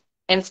steady,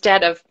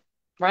 instead of,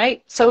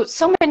 right? So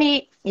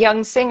many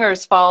young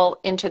singers fall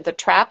into the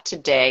trap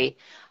today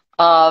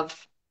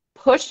of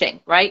pushing,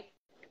 right,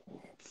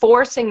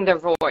 forcing their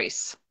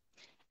voice.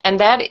 And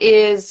that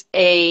is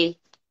a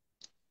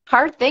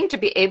hard thing to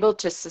be able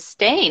to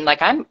sustain.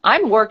 Like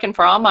I'm working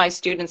for all my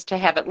students to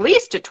have at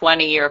least a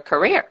 20-year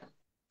career.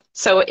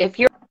 So if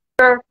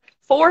you're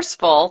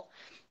forceful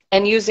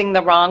and using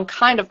the wrong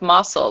kind of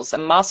muscles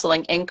and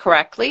muscling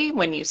incorrectly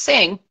when you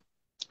sing,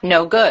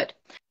 no good.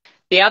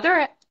 The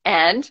other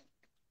end,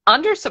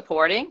 under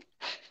supporting,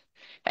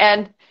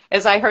 and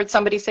as I heard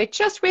somebody say,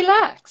 just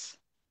relax.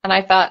 And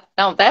I thought,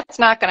 no, that's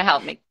not going to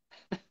help me.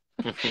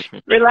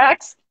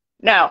 Relax?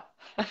 No.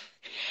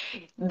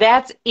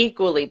 That's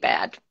equally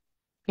bad.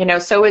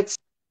 So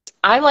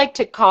I like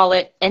to call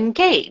it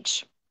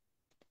engage.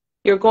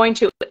 You're going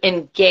to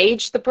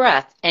engage the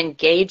breath,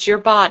 engage your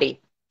body,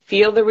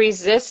 feel the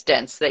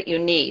resistance that you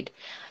need.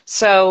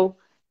 So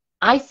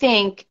I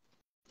think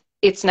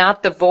it's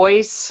not the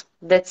voice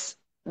that's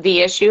the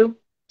issue.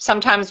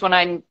 Sometimes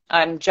when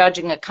I'm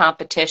judging a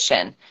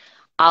competition,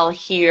 I'll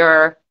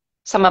hear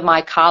some of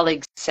my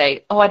colleagues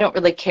say, oh, I don't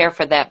really care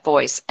for that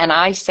voice. And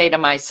I say to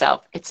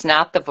myself, it's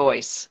not the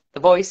voice. The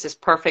voice is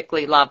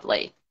perfectly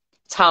lovely.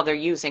 It's how they're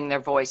using their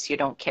voice you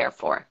don't care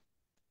for.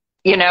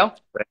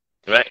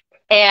 Right.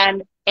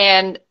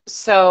 And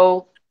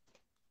so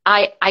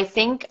I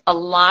think a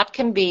lot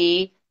can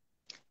be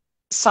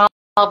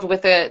solved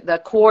with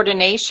the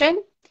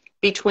coordination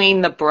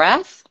between the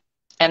breath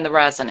and the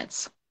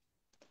resonance.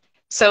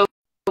 So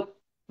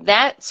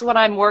that's what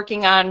I'm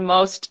working on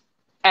most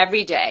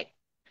every day,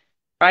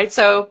 right?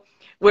 So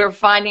we're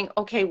finding,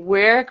 okay,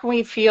 where can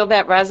we feel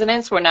that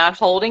resonance? We're not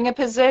holding a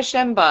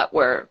position, but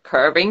we're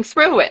curving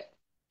through it.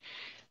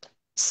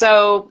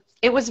 So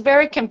it was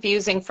very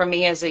confusing for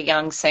me as a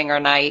young singer,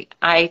 and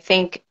I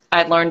think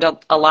I learned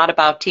a lot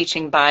about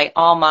teaching by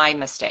all my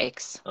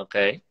mistakes.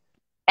 Okay.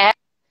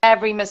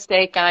 Every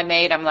mistake I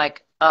made, I'm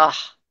like, ugh,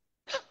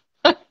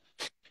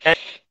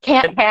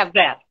 can't have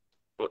that.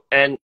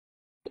 And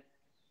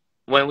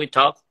when we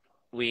talk,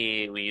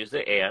 we use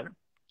the air.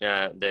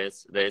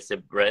 There's a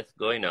breath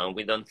going on.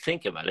 We don't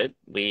think about it.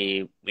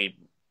 We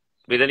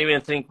don't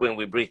even think when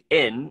we breathe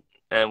in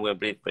and we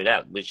breathe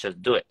out. We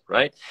just do it,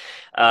 right?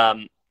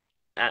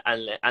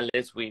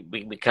 Unless we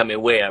become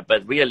aware,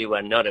 but really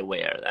we're not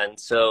aware. And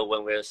so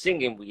when we're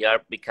singing, we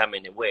are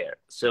becoming aware.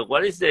 So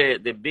what is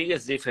the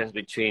biggest difference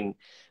between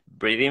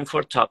breathing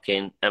for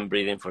talking and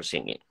breathing for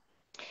singing?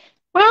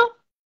 Well,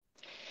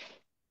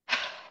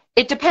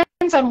 it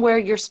depends on where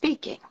you're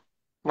speaking,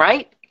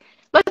 right?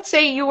 Let's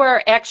say you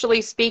are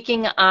actually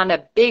speaking on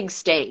a big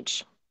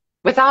stage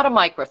without a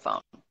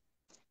microphone.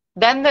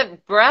 Then the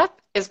breath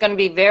is going to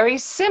be very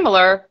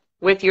similar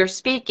with your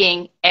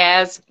speaking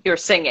as you're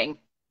singing.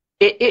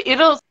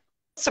 It'll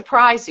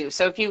surprise you.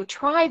 So if you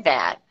try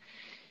that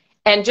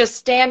and just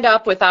stand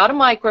up without a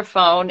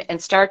microphone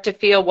and start to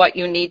feel what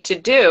you need to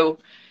do,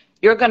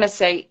 you're going to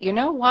say, you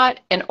know what?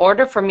 In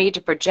order for me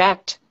to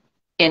project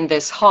in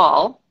this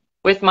hall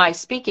with my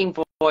speaking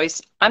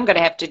voice, I'm going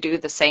to have to do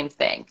the same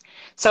thing.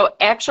 So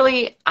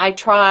actually, I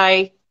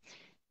try,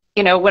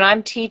 you know, when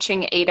I'm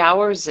teaching 8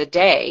 hours a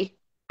day,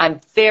 I'm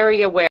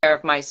very aware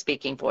of my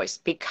speaking voice,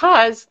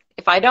 because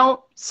if I don't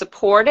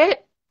support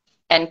it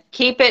and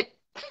keep it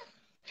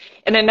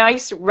in a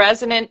nice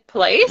resonant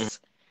place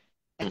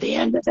at the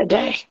end of the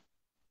day,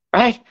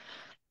 right?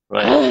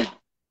 Right.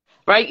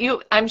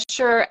 Right? I'm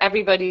sure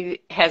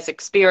everybody has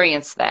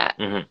experienced that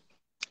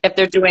if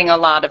they're doing a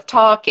lot of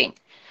talking.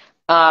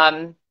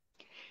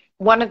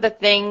 One of the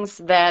things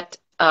that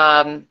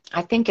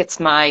I think it's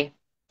my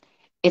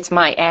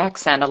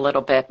accent a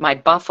little bit, my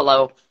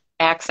Buffalo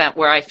accent,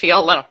 where I feel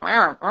a little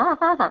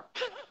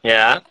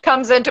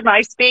comes into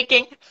my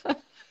speaking.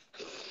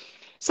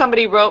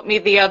 Somebody wrote me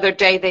the other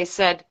day, they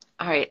said,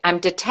 all right, I'm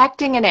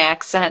detecting an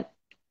accent.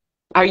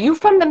 Are you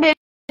from the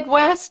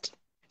Midwest?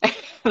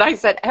 And I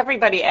said,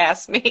 everybody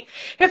asks me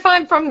if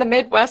I'm from the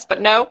Midwest, but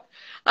no,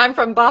 I'm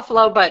from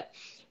Buffalo. But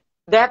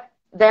that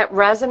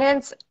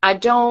resonance,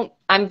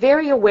 I'm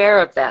very aware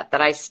of that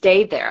I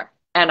stay there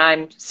and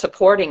I'm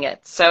supporting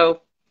it.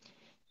 So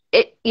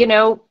you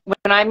know,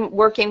 when I'm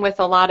working with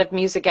a lot of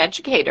music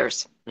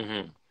educators,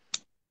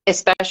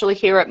 especially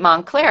here at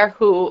Montclair,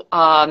 who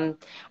are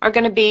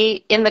going to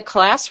be in the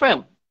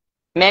classroom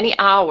many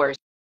hours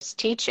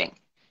teaching,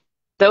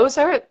 those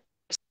are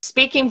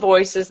speaking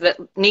voices that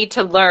need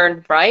to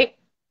learn, right,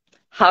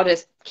 how to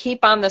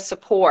keep on the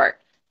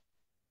support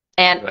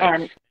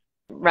and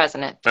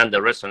resonant. And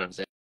the resonance,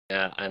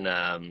 yeah.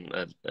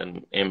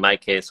 And in my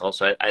case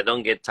also, I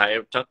don't get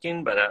tired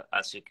talking, but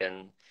as you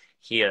can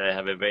hear, I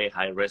have a very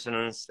high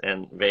resonance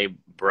and very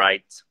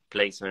bright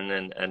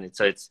placement, and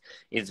so it's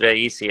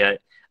very easy.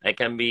 I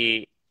can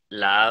be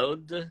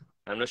loud.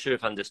 I'm not sure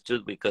if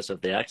understood because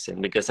of the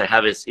accent, because I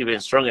have an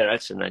even stronger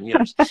accent than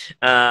yours.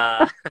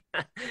 But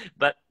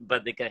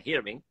they can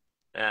hear me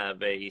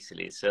very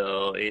easily.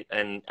 So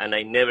and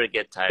I never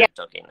get tired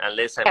talking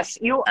unless I'm. Yes,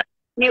 you.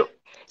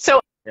 So,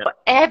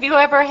 have you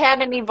ever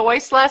had any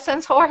voice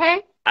lessons,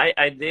 Jorge?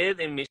 I did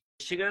in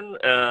Michigan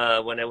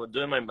when I was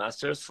doing my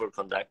master's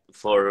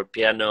for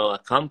piano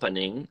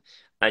accompanying.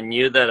 I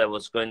knew that I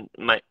was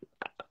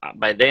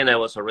by then I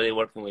was already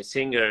working with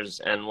singers,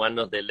 and one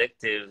of the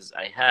electives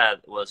I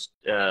had was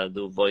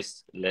do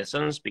voice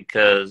lessons,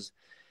 because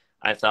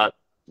I thought,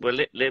 well,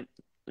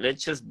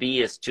 let's just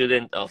be a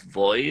student of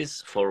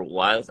voice for a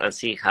while and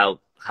see how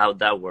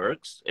that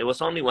works. It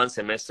was only one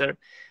semester,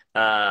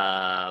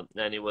 and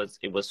it was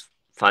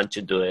fun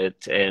to do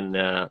it. And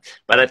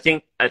but I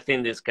think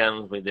this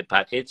comes with the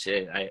package.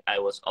 I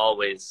was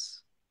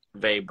always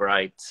very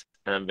bright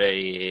and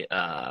very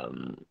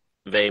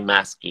very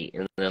masky,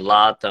 and a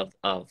lot of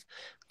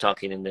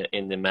talking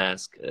in the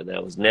mask.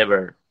 That was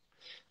never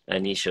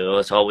an issue. It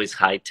was always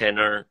high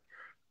tenor,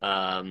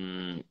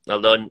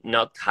 although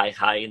not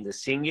high in the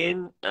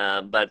singing,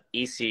 but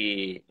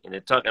easy in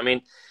the talk. I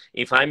mean,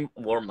 if I'm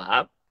warm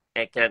up,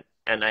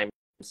 and I'm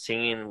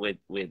singing with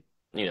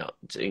you know,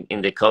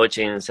 in the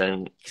coachings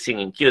and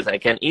singing cues, I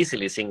can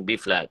easily sing B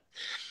flat.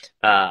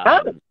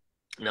 Not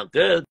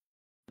good,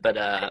 but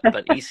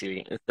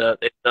easily.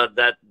 It's not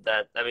that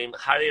I mean,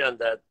 higher than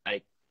that.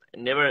 I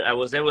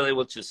was never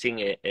able to sing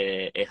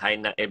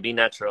a B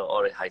natural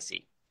or a high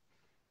C.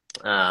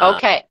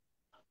 Okay.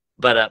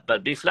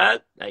 But B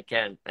flat, I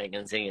can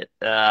sing it.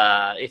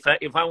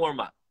 If I warm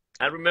up.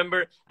 I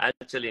remember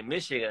actually in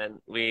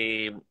Michigan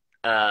we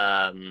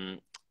had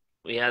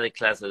a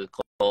class that was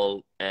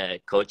called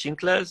coaching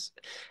class,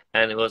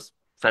 and it was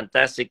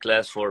fantastic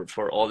class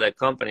for all the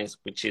companies,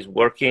 which is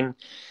working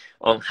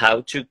on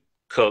how to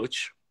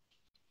coach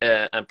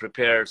and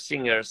prepare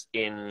singers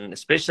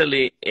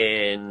especially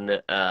in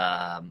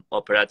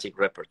operatic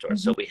repertoire.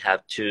 So we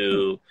have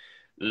to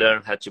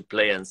learn how to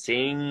play and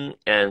sing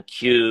and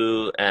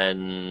cue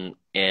and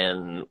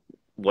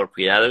work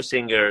with other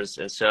singers.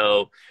 And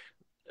so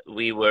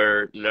we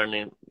were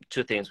learning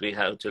two things. We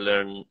had to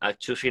learn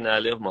Actu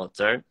Finale of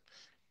Mozart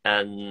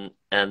and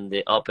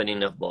the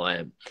opening of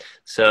Bohème.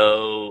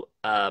 So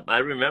I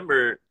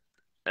remember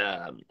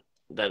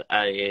that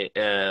I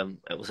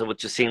was able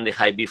to sing the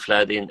high B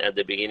flat at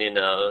the beginning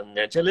of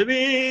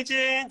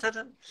Television.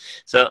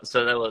 So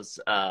that was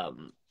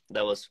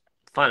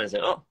fun. I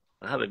said, oh,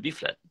 I have a B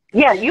flat.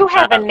 Yeah, you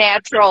have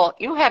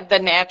the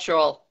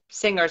natural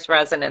singer's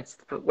resonance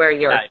where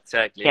you're. Yeah,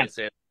 exactly. Yeah.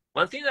 So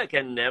one thing I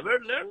can never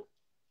learn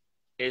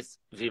is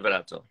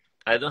vibrato.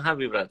 I don't have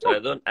vibrato. I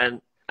don't,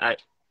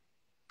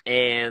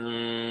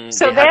 and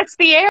so that's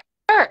the air.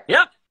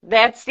 Yeah.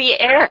 That's the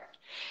air.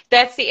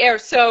 That's the air.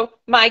 So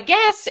my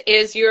guess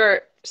is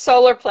your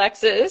solar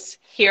plexus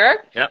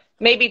here,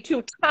 maybe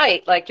too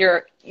tight. Like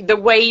the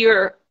way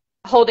you're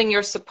holding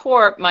your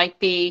support might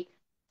be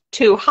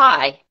too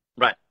high.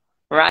 Right.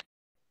 Right.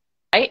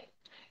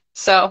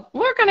 So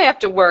we're going to have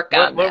to work on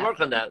that. We'll work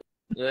on that.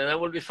 That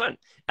will be fun.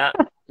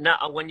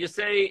 Now, when you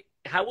say,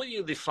 how will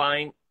you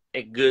define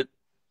a good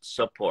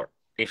support?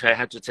 if I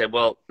had to say,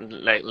 well,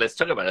 like, let's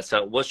talk about it.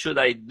 So what should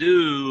I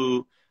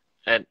do?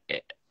 And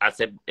I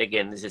said,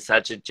 again, this is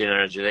such a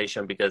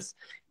generalization because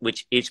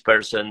which each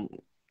person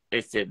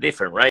is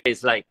different, right?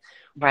 It's like,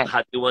 Right. how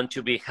do you want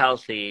to be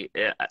healthy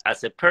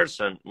as a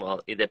person?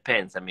 Well, it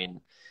depends. I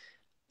mean,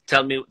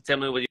 tell me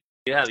what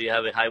you have. You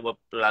have a high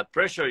blood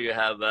pressure. You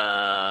have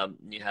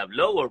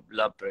lower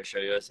blood pressure.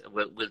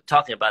 We're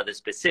talking about the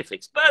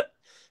specifics, but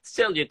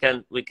still,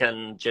 we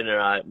can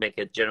make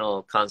a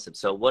general concept.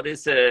 So, what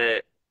is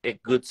a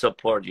good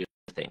support, you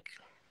think?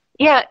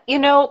 Yeah,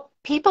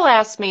 people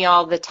ask me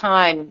all the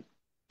time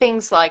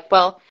things like,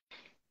 well,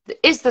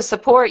 is the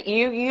support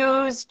you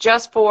use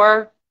just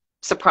for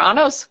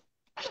sopranos?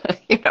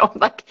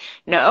 Like,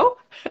 no.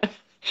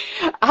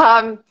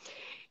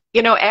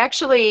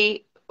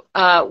 Actually,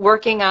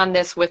 working on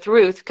this with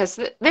Ruth, because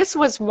this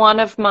was one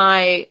of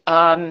my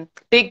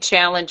big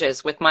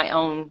challenges with my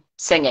own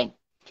singing,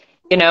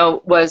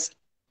 was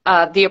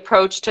the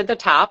approach to the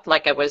top,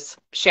 like I was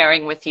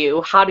sharing with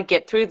you, how to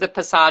get through the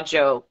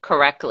passaggio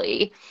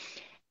correctly,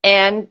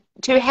 and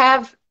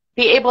to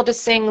be able to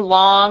sing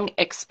long,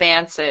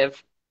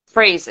 expansive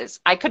phrases.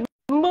 I could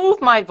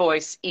move my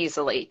voice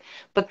easily,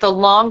 but the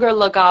longer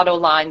legato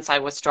lines I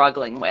was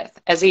struggling with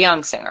as a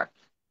young singer.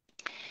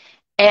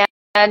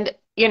 And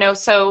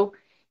so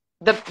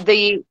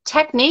the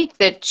technique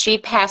that she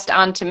passed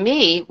on to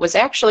me was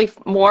actually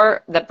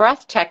more, the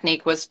breath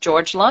technique was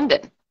George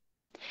London.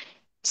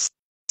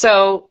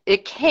 So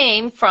it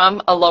came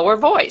from a lower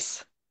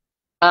voice,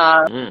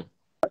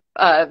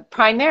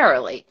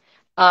 primarily.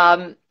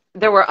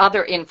 There were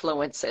other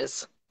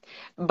influences,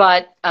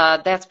 but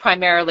that's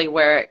primarily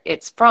where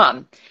it's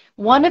from.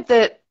 One of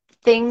the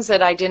things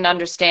that I didn't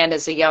understand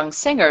as a young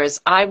singer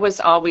is I was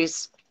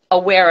always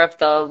aware of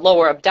the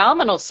lower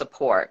abdominal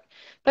support,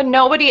 but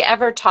nobody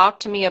ever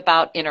talked to me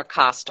about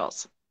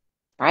intercostals,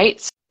 right?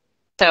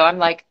 So I'm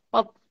like,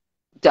 well,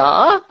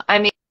 duh.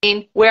 I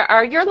mean, where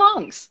are your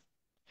lungs?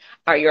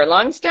 Are your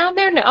lungs down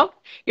there? No,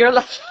 your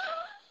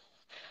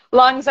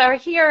lungs are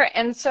here.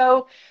 And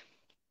so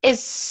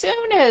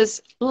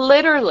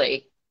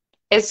literally,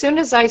 as soon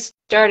as I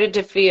started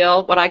to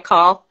feel what I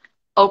call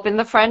open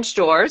the French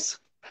doors,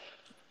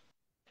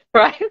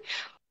 right?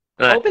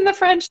 Open the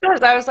French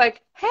doors. I was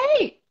like,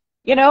 hey,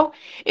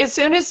 as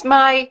soon as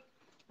my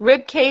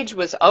rib cage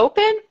was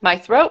open, my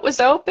throat was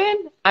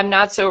open, I'm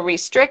not so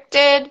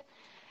restricted.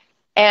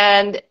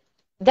 And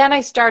then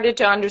I started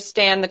to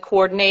understand the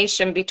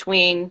coordination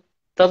between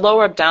the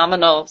lower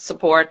abdominal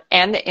support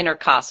and the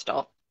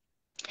intercostal.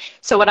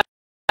 So what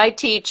I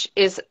teach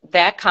is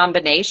that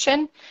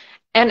combination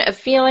and a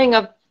feeling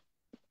of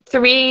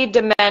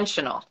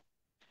three-dimensional,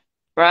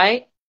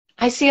 right?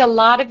 I see a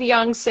lot of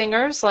young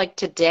singers like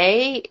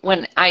today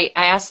when I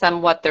ask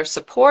them what their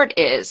support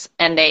is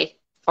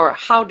or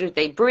how do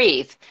they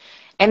breathe,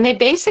 and they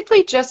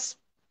basically just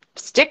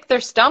stick their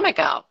stomach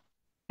out.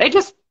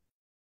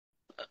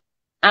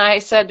 I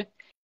said,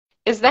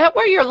 is that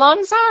where your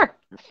lungs are?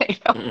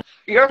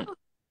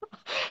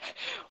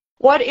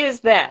 What is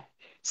that?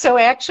 So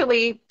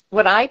actually,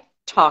 what I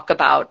talk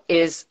about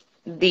is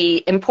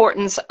the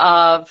importance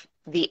of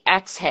the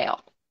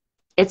exhale.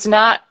 It's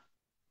not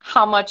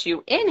how much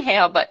you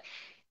inhale, but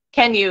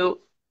can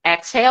you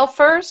exhale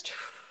first?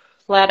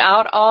 Let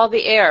out all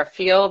the air.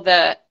 Feel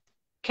the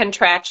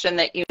contraction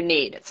that you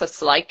need. It's a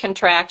slight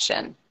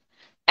contraction.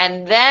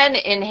 And then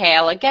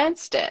inhale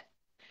against it.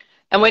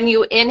 And when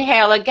you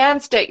inhale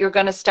against it, you're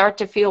going to start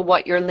to feel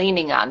what you're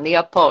leaning on, the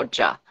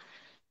appoggia,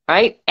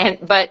 right?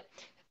 But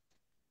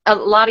a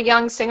lot of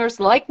young singers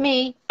like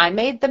me, I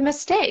made the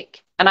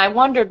mistake. And I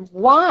wondered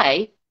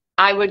why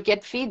I would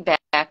get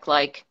feedback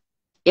like,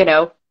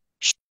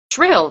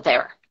 shrill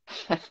there,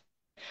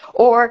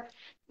 or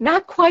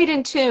not quite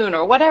in tune,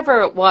 or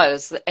whatever it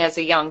was as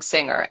a young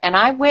singer. And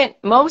I went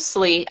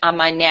mostly on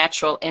my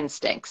natural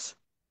instincts.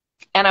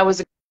 And I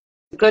was a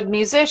good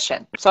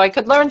musician, so I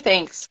could learn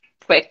things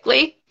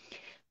quickly,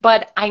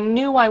 but I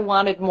knew I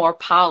wanted more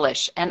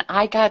polish. And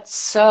I got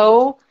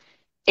so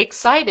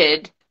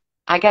excited,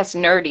 I guess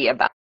nerdy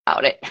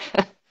about it,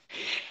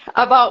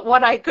 about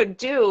what I could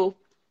do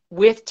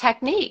with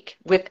technique,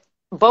 with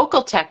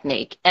vocal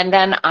technique. And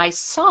then I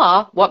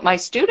saw what my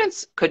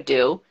students could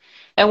do.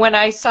 And when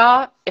I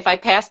saw if I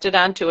passed it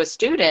on to a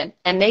student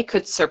and they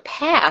could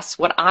surpass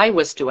what I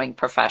was doing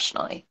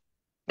professionally,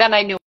 then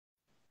I knew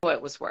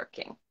it was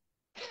working,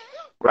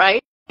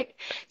 right?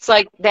 It's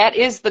like that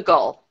is the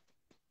goal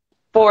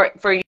for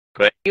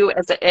you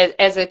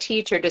as a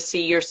teacher, to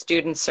see your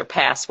students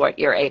surpass what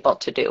you're able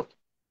to do.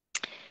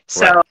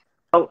 So,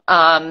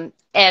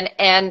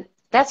 and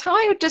that's how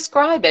I would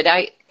describe it.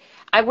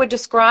 I would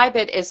describe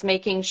it as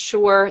making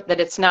sure that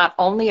it's not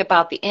only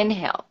about the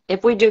inhale.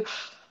 If we do,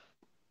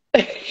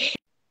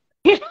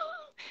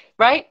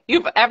 right?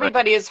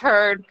 Everybody has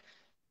heard,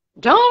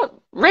 don't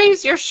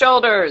raise your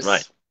shoulders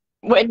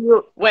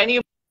when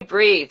you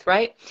breathe,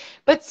 right?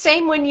 But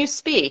same when you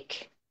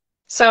speak.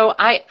 So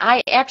I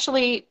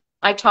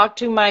talk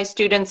to my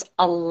students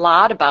a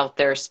lot about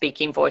their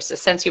speaking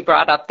voices, since you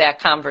brought up that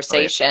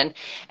conversation.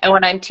 And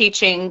when I'm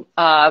teaching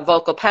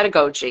vocal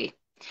pedagogy,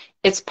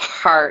 it's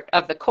part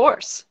of the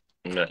course,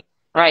 Right.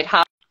 right?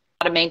 How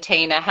to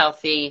maintain a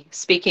healthy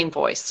speaking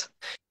voice.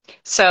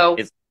 So,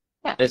 It's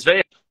yeah. it's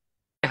very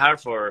hard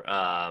for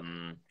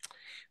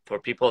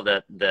people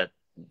that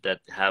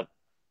have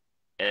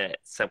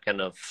some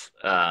kind of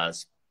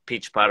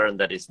speech pattern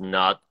that is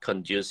not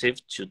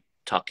conducive to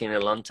talking a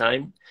long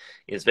time.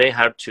 It's very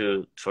hard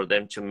for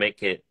them to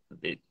make it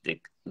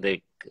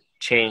the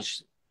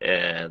change,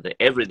 the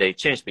everyday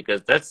change,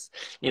 because that's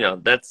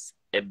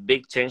a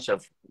big change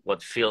of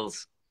what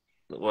feels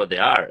what they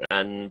are.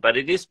 But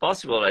it is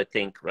possible, I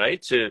think,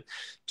 right, to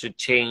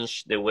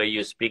change the way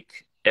you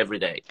speak every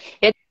day.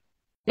 It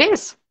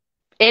is.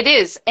 It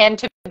is. And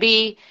to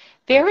be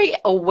very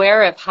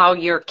aware of how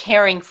you're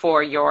caring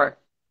for your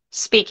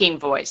speaking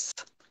voice,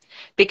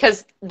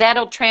 because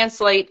that'll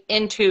translate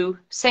into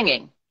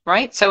singing,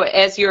 right? So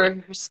as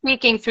you're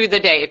speaking through the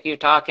day, if you're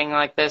talking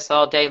like this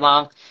all day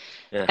long,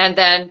 Yeah. and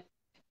then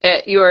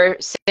you're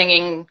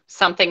singing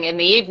something in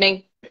the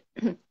evening,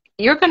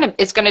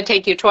 it's gonna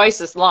take you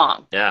twice as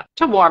long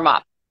to warm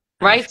up,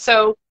 right?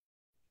 So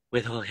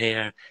with all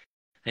hair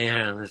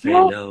was very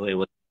yeah. low. It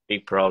was a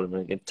big problem.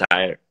 I get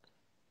tired.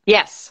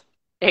 Yes,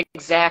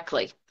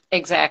 exactly,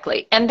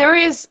 exactly. And there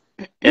is,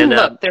 And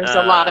look, there's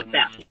a lot of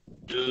that.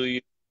 do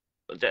you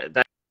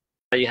that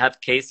you have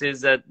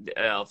cases that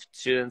of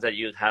students that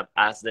you have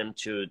asked them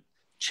to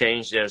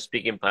change their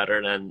speaking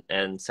pattern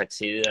and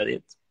succeeded at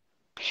it?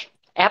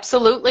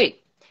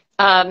 Absolutely.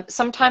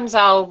 Sometimes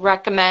I'll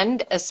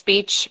recommend a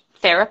speech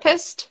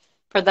therapist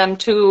for them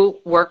to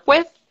work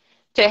with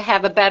to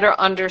have a better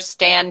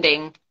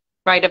understanding,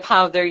 right, of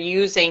how they're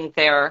using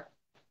their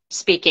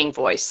speaking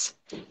voice.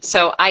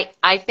 So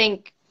I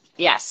think,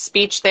 yes,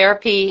 speech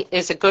therapy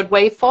is a good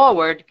way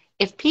forward.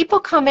 If people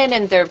come in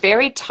and they're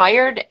very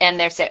tired and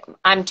they're saying,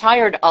 I'm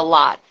tired a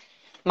lot,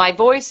 my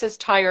voice is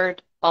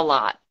tired a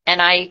lot, and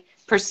I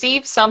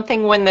perceive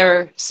something when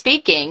they're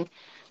speaking,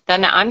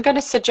 then I'm going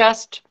to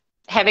suggest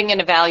having an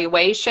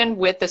evaluation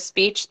with a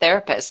speech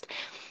therapist.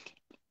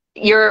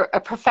 You're a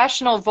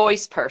professional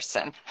voice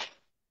person,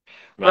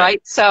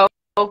 right? So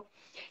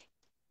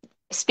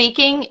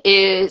speaking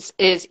is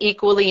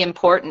equally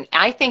important.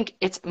 I think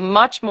it's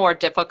much more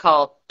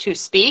difficult to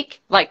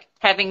speak, like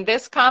having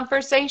this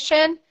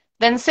conversation,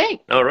 than sing.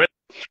 Oh,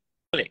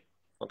 really?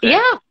 Okay.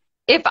 Yeah.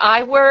 If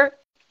I were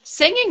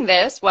singing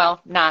this,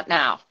 well, not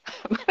now,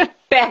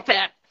 back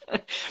then,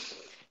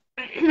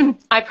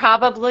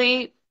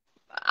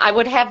 I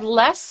would have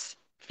less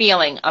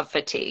feeling of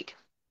fatigue.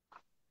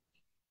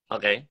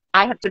 Okay.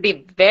 I have to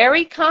be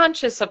very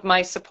conscious of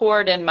my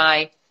support and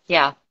my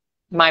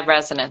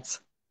resonance.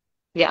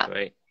 Yeah.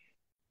 Right.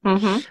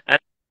 Mm-hmm. And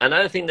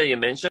another thing that you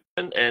mentioned,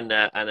 and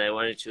I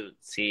wanted to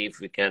see if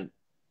we can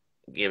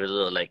give it a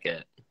little like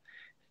a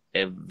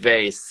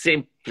very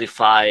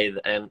simplified,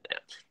 and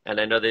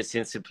I know these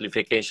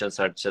simplifications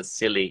are just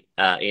silly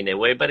in a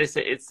way, but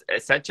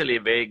it's actually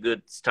a very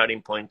good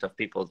starting point of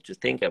people to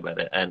think about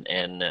it, and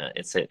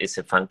it's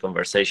a fun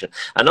conversation,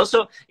 and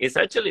also it's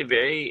actually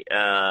very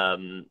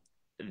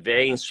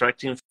very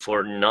instructive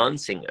for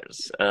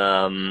non-singers.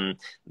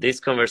 This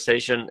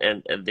conversation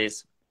and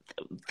these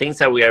things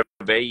that we are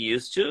very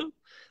used to,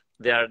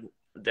 they're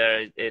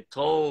a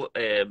total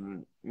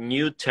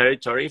new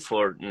territory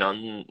for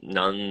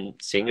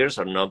non-singers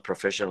or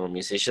non-professional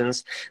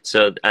musicians.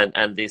 So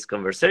and this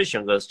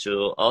conversation goes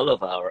to all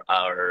of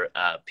our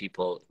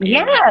people.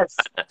 Yes.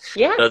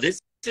 Yes. So this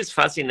is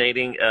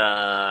fascinating.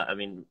 I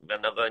mean, we're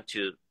not going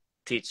to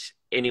teach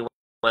anyone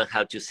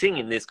how to sing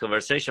in this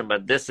conversation,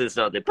 but this is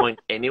not the point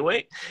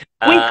anyway.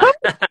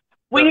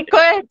 We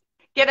could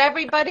get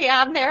everybody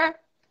on there.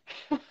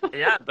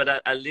 Yeah, but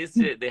at least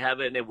they have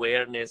an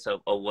awareness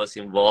of what's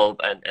involved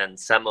and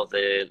some of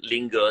the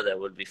lingo that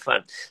would be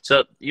fun.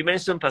 So you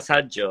mentioned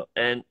passaggio,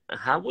 and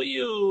how will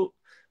you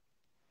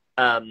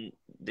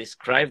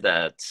describe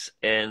that?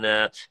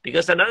 And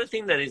because another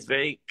thing that is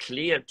very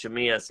clear to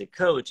me as a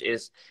coach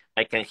is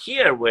I can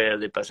hear where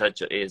the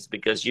passaggio is,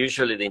 because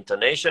usually the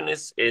intonation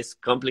is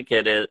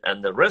complicated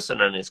and the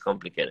resonance is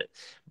complicated,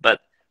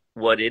 but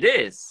what it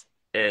is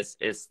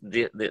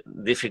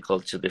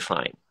difficult to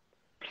define.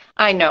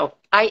 I know.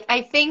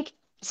 I think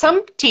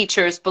some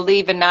teachers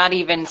believe in not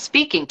even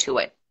speaking to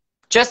it,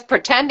 just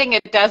pretending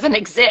it doesn't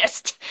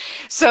exist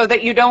so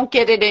that you don't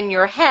get it in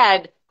your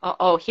head.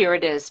 Oh, here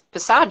it is.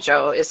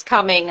 Passaggio is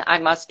coming. I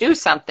must do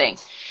something.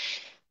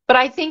 But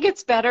I think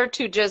it's better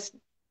to just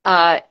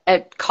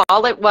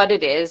call it what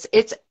it is.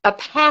 It's a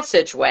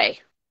passageway,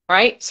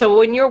 right? So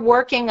when you're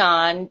working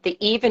on the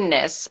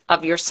evenness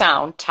of your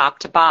sound, top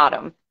to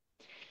bottom,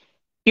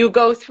 you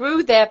go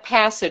through that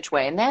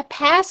passageway, and that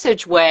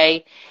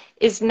passageway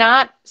is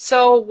not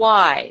so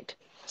wide.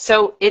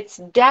 So it's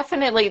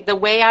definitely, the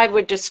way I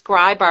would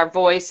describe our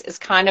voice is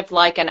kind of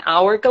like an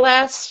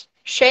hourglass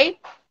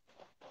shape.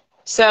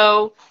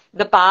 So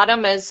the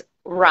bottom is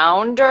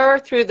rounder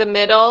through the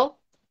middle,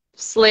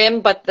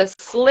 slim, but the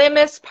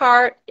slimmest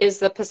part is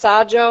the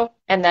passaggio,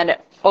 and then it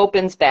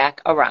opens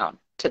back around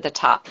to the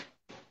top.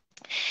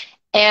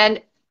 And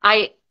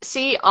I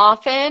see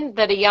often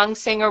that a young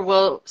singer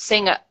will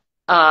sing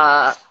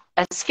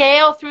a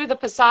scale through the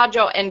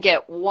passaggio and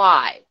get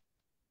wide,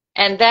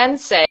 and then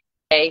say,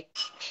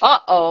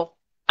 uh-oh,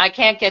 I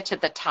can't get to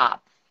the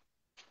top,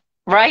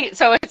 right?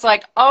 So it's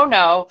like, oh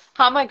no,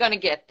 how am I going to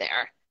get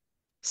there?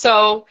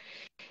 So,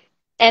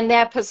 and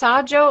that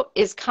passaggio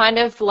is kind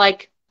of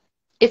like,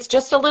 it's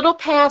just a little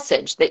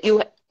passage that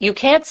you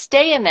can't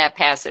stay in that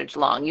passage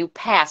long. You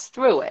pass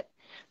through it.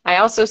 I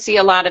also see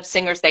a lot of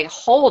singers, they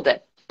hold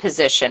it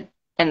position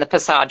in the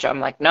passaggio. I'm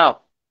like, no,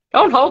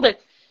 don't hold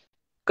it.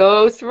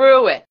 Go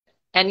through it.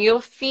 And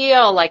you'll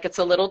feel like it's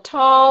a little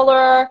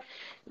taller,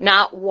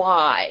 not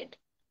wide.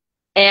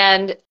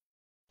 And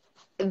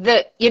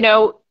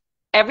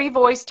every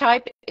voice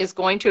type is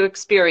going to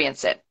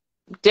experience it.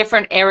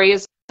 Different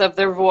areas of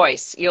their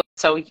voice.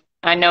 So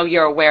I know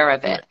you're aware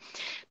of it.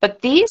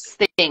 But these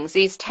things,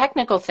 these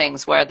technical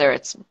things, whether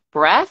it's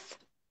breath,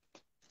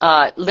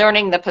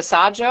 learning the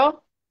passaggio,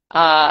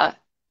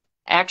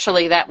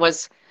 actually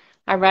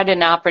I read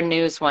in Opera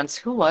News once,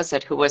 who was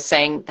it who was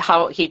saying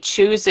how he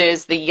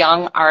chooses the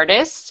young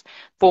artists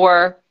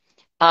for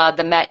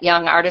the Met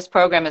Young Artist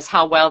Program is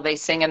how well they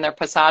sing in their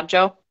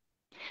passaggio,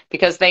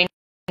 because they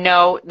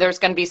know there's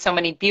going to be so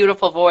many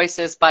beautiful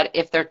voices, but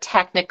if they're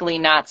technically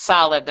not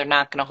solid, they're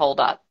not going to hold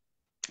up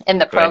in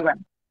the program.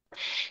 Right.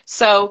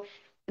 So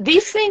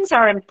these things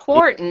are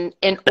important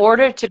in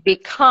order to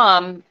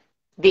become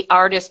the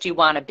artist you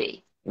want to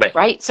be,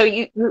 right?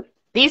 So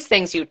these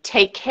things you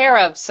take care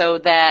of so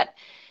that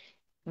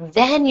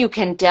then you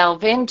can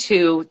delve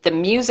into the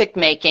music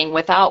making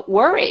without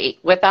worry,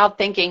 without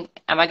thinking,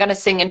 am I going to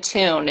sing in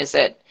tune?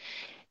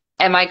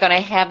 Am I going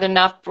to have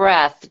enough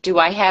breath? Do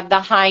I have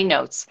the high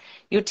notes?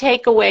 You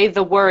take away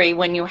the worry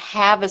when you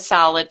have a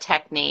solid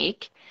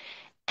technique,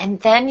 and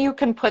then you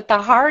can put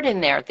the heart in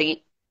there,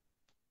 the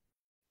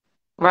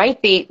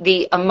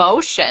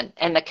emotion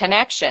and the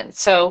connection.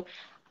 So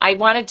I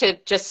wanted to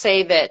just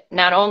say that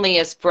not only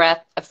is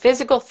breath a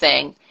physical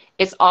thing,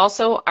 it's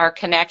also our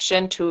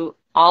connection to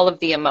all of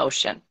the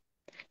emotion.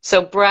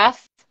 So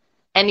breath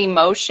and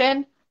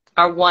emotion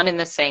are one and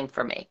the same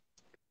for me.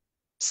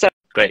 So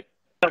great.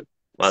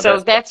 Well, so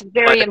that's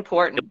very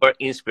important. Where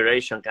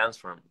inspiration comes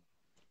from.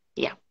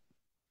 Yeah.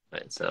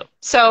 Right. So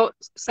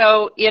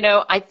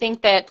I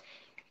think that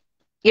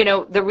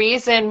the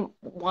reason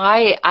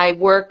why I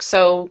work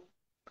so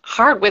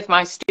hard with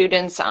my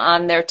students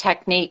on their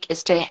technique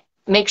is to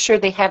make sure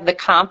they have the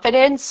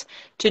confidence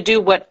to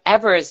do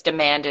whatever is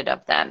demanded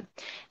of them.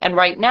 And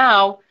right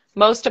now,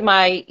 most of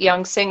my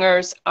young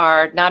singers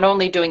are not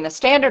only doing the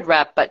standard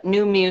rep, but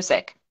new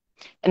music.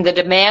 And the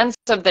demands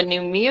of the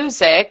new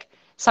music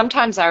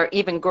sometimes are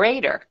even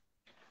greater.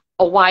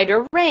 A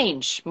wider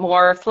range,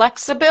 more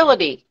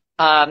flexibility,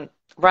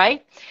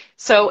 right?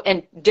 So,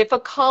 and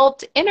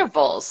difficult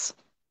intervals.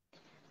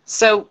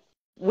 So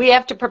we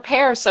have to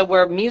prepare so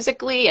we're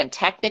musically and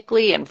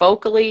technically and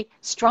vocally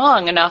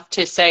strong enough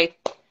to say,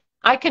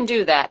 I can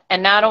do that.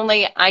 And not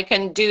only I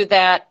can do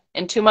that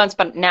in 2 months,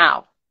 but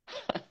now.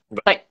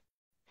 Like,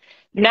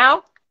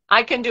 now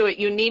I can do it.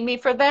 You need me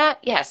for that?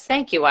 Yes,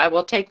 thank you. I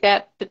will take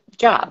that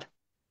job.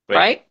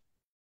 Right?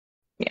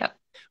 Yeah.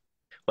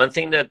 One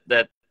thing that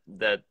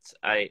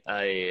I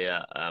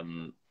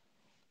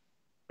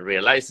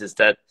realize is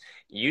that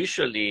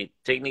usually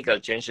technical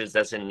changes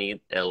doesn't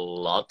need a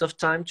lot of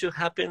time to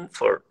happen.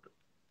 For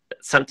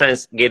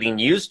sometimes getting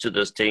used to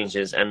those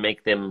changes and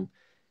make them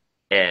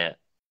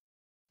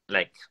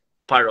like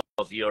part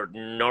of your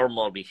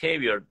normal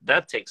behavior,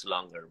 that takes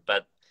longer.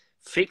 But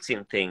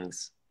fixing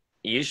things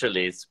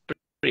usually is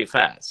pretty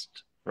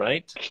fast,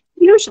 right?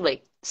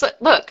 Usually. So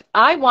look,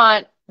 I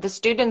want the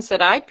students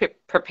that I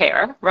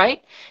prepare,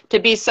 right, to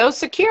be so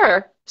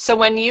secure. So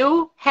when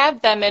you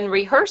have them in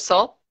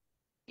rehearsal,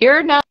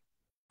 you're not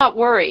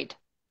worried.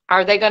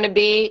 Are they going to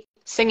be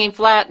singing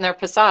flat in their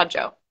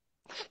passaggio?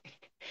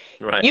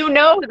 Right. You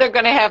know they're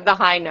going to have the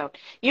high note.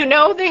 You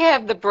know they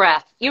have the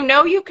breath. You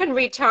know you can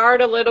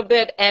retard a little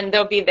bit and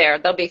they'll be there.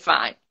 They'll be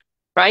fine.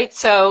 Right?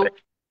 So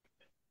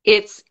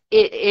it's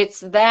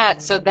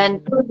that. So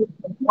then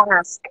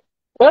ask.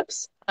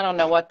 Whoops. I don't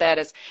know what that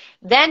is.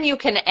 Then you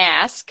can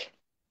ask,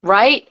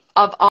 right,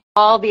 of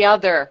all the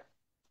other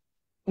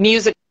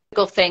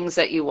musical things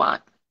that you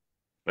want.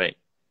 Right.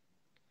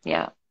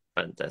 Yeah.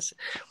 Fantastic.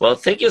 Well,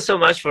 thank you so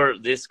much for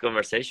this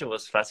conversation. It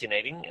was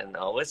fascinating and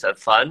always had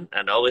fun,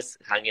 and always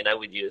hanging out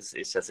with you is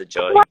just a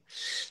joy.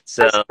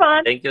 So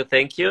thank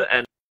you.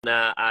 And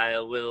I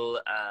will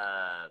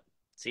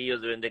see you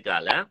during the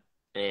gala.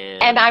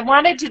 And I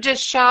wanted to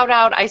just shout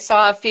out, I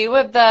saw a few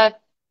of the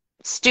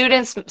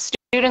students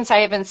I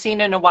haven't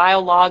seen in a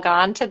while log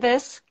on to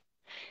this.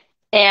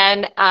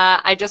 And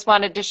I just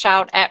wanted to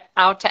shout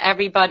out to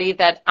everybody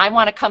that I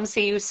want to come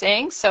see you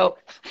sing. So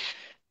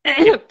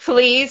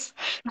please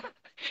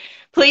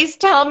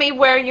tell me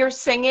where you're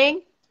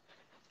singing.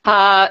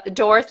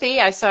 Dorothy,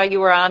 I saw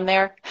you were on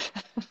there.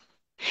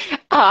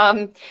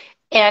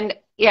 And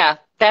yeah,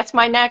 that's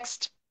my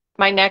next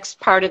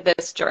part of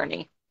this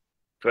journey.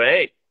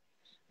 Great.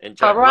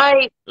 Enjoy. All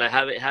right. Like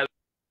have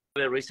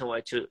a reason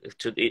why to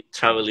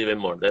travel even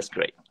more. That's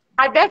great.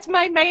 That's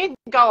my main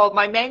goal.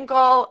 My main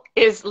goal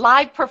is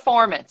live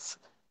performance.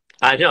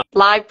 I know.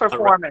 Live All right.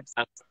 performance.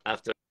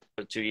 After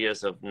 2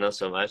 years of not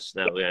so much,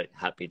 now we are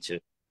happy to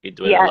be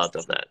doing a Yes, lot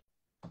of that.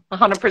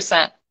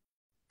 100%.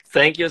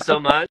 Thank you so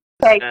much.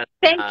 Okay. And,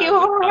 Thank you,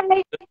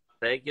 Jorge.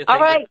 thank you. All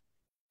right.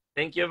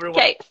 Thank you, everyone,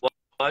 Okay. for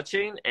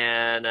watching,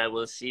 and I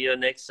will see you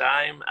next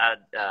time at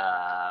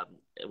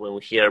when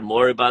we hear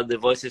more about the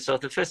Voices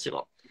of the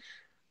Festival.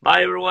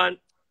 Bye, everyone.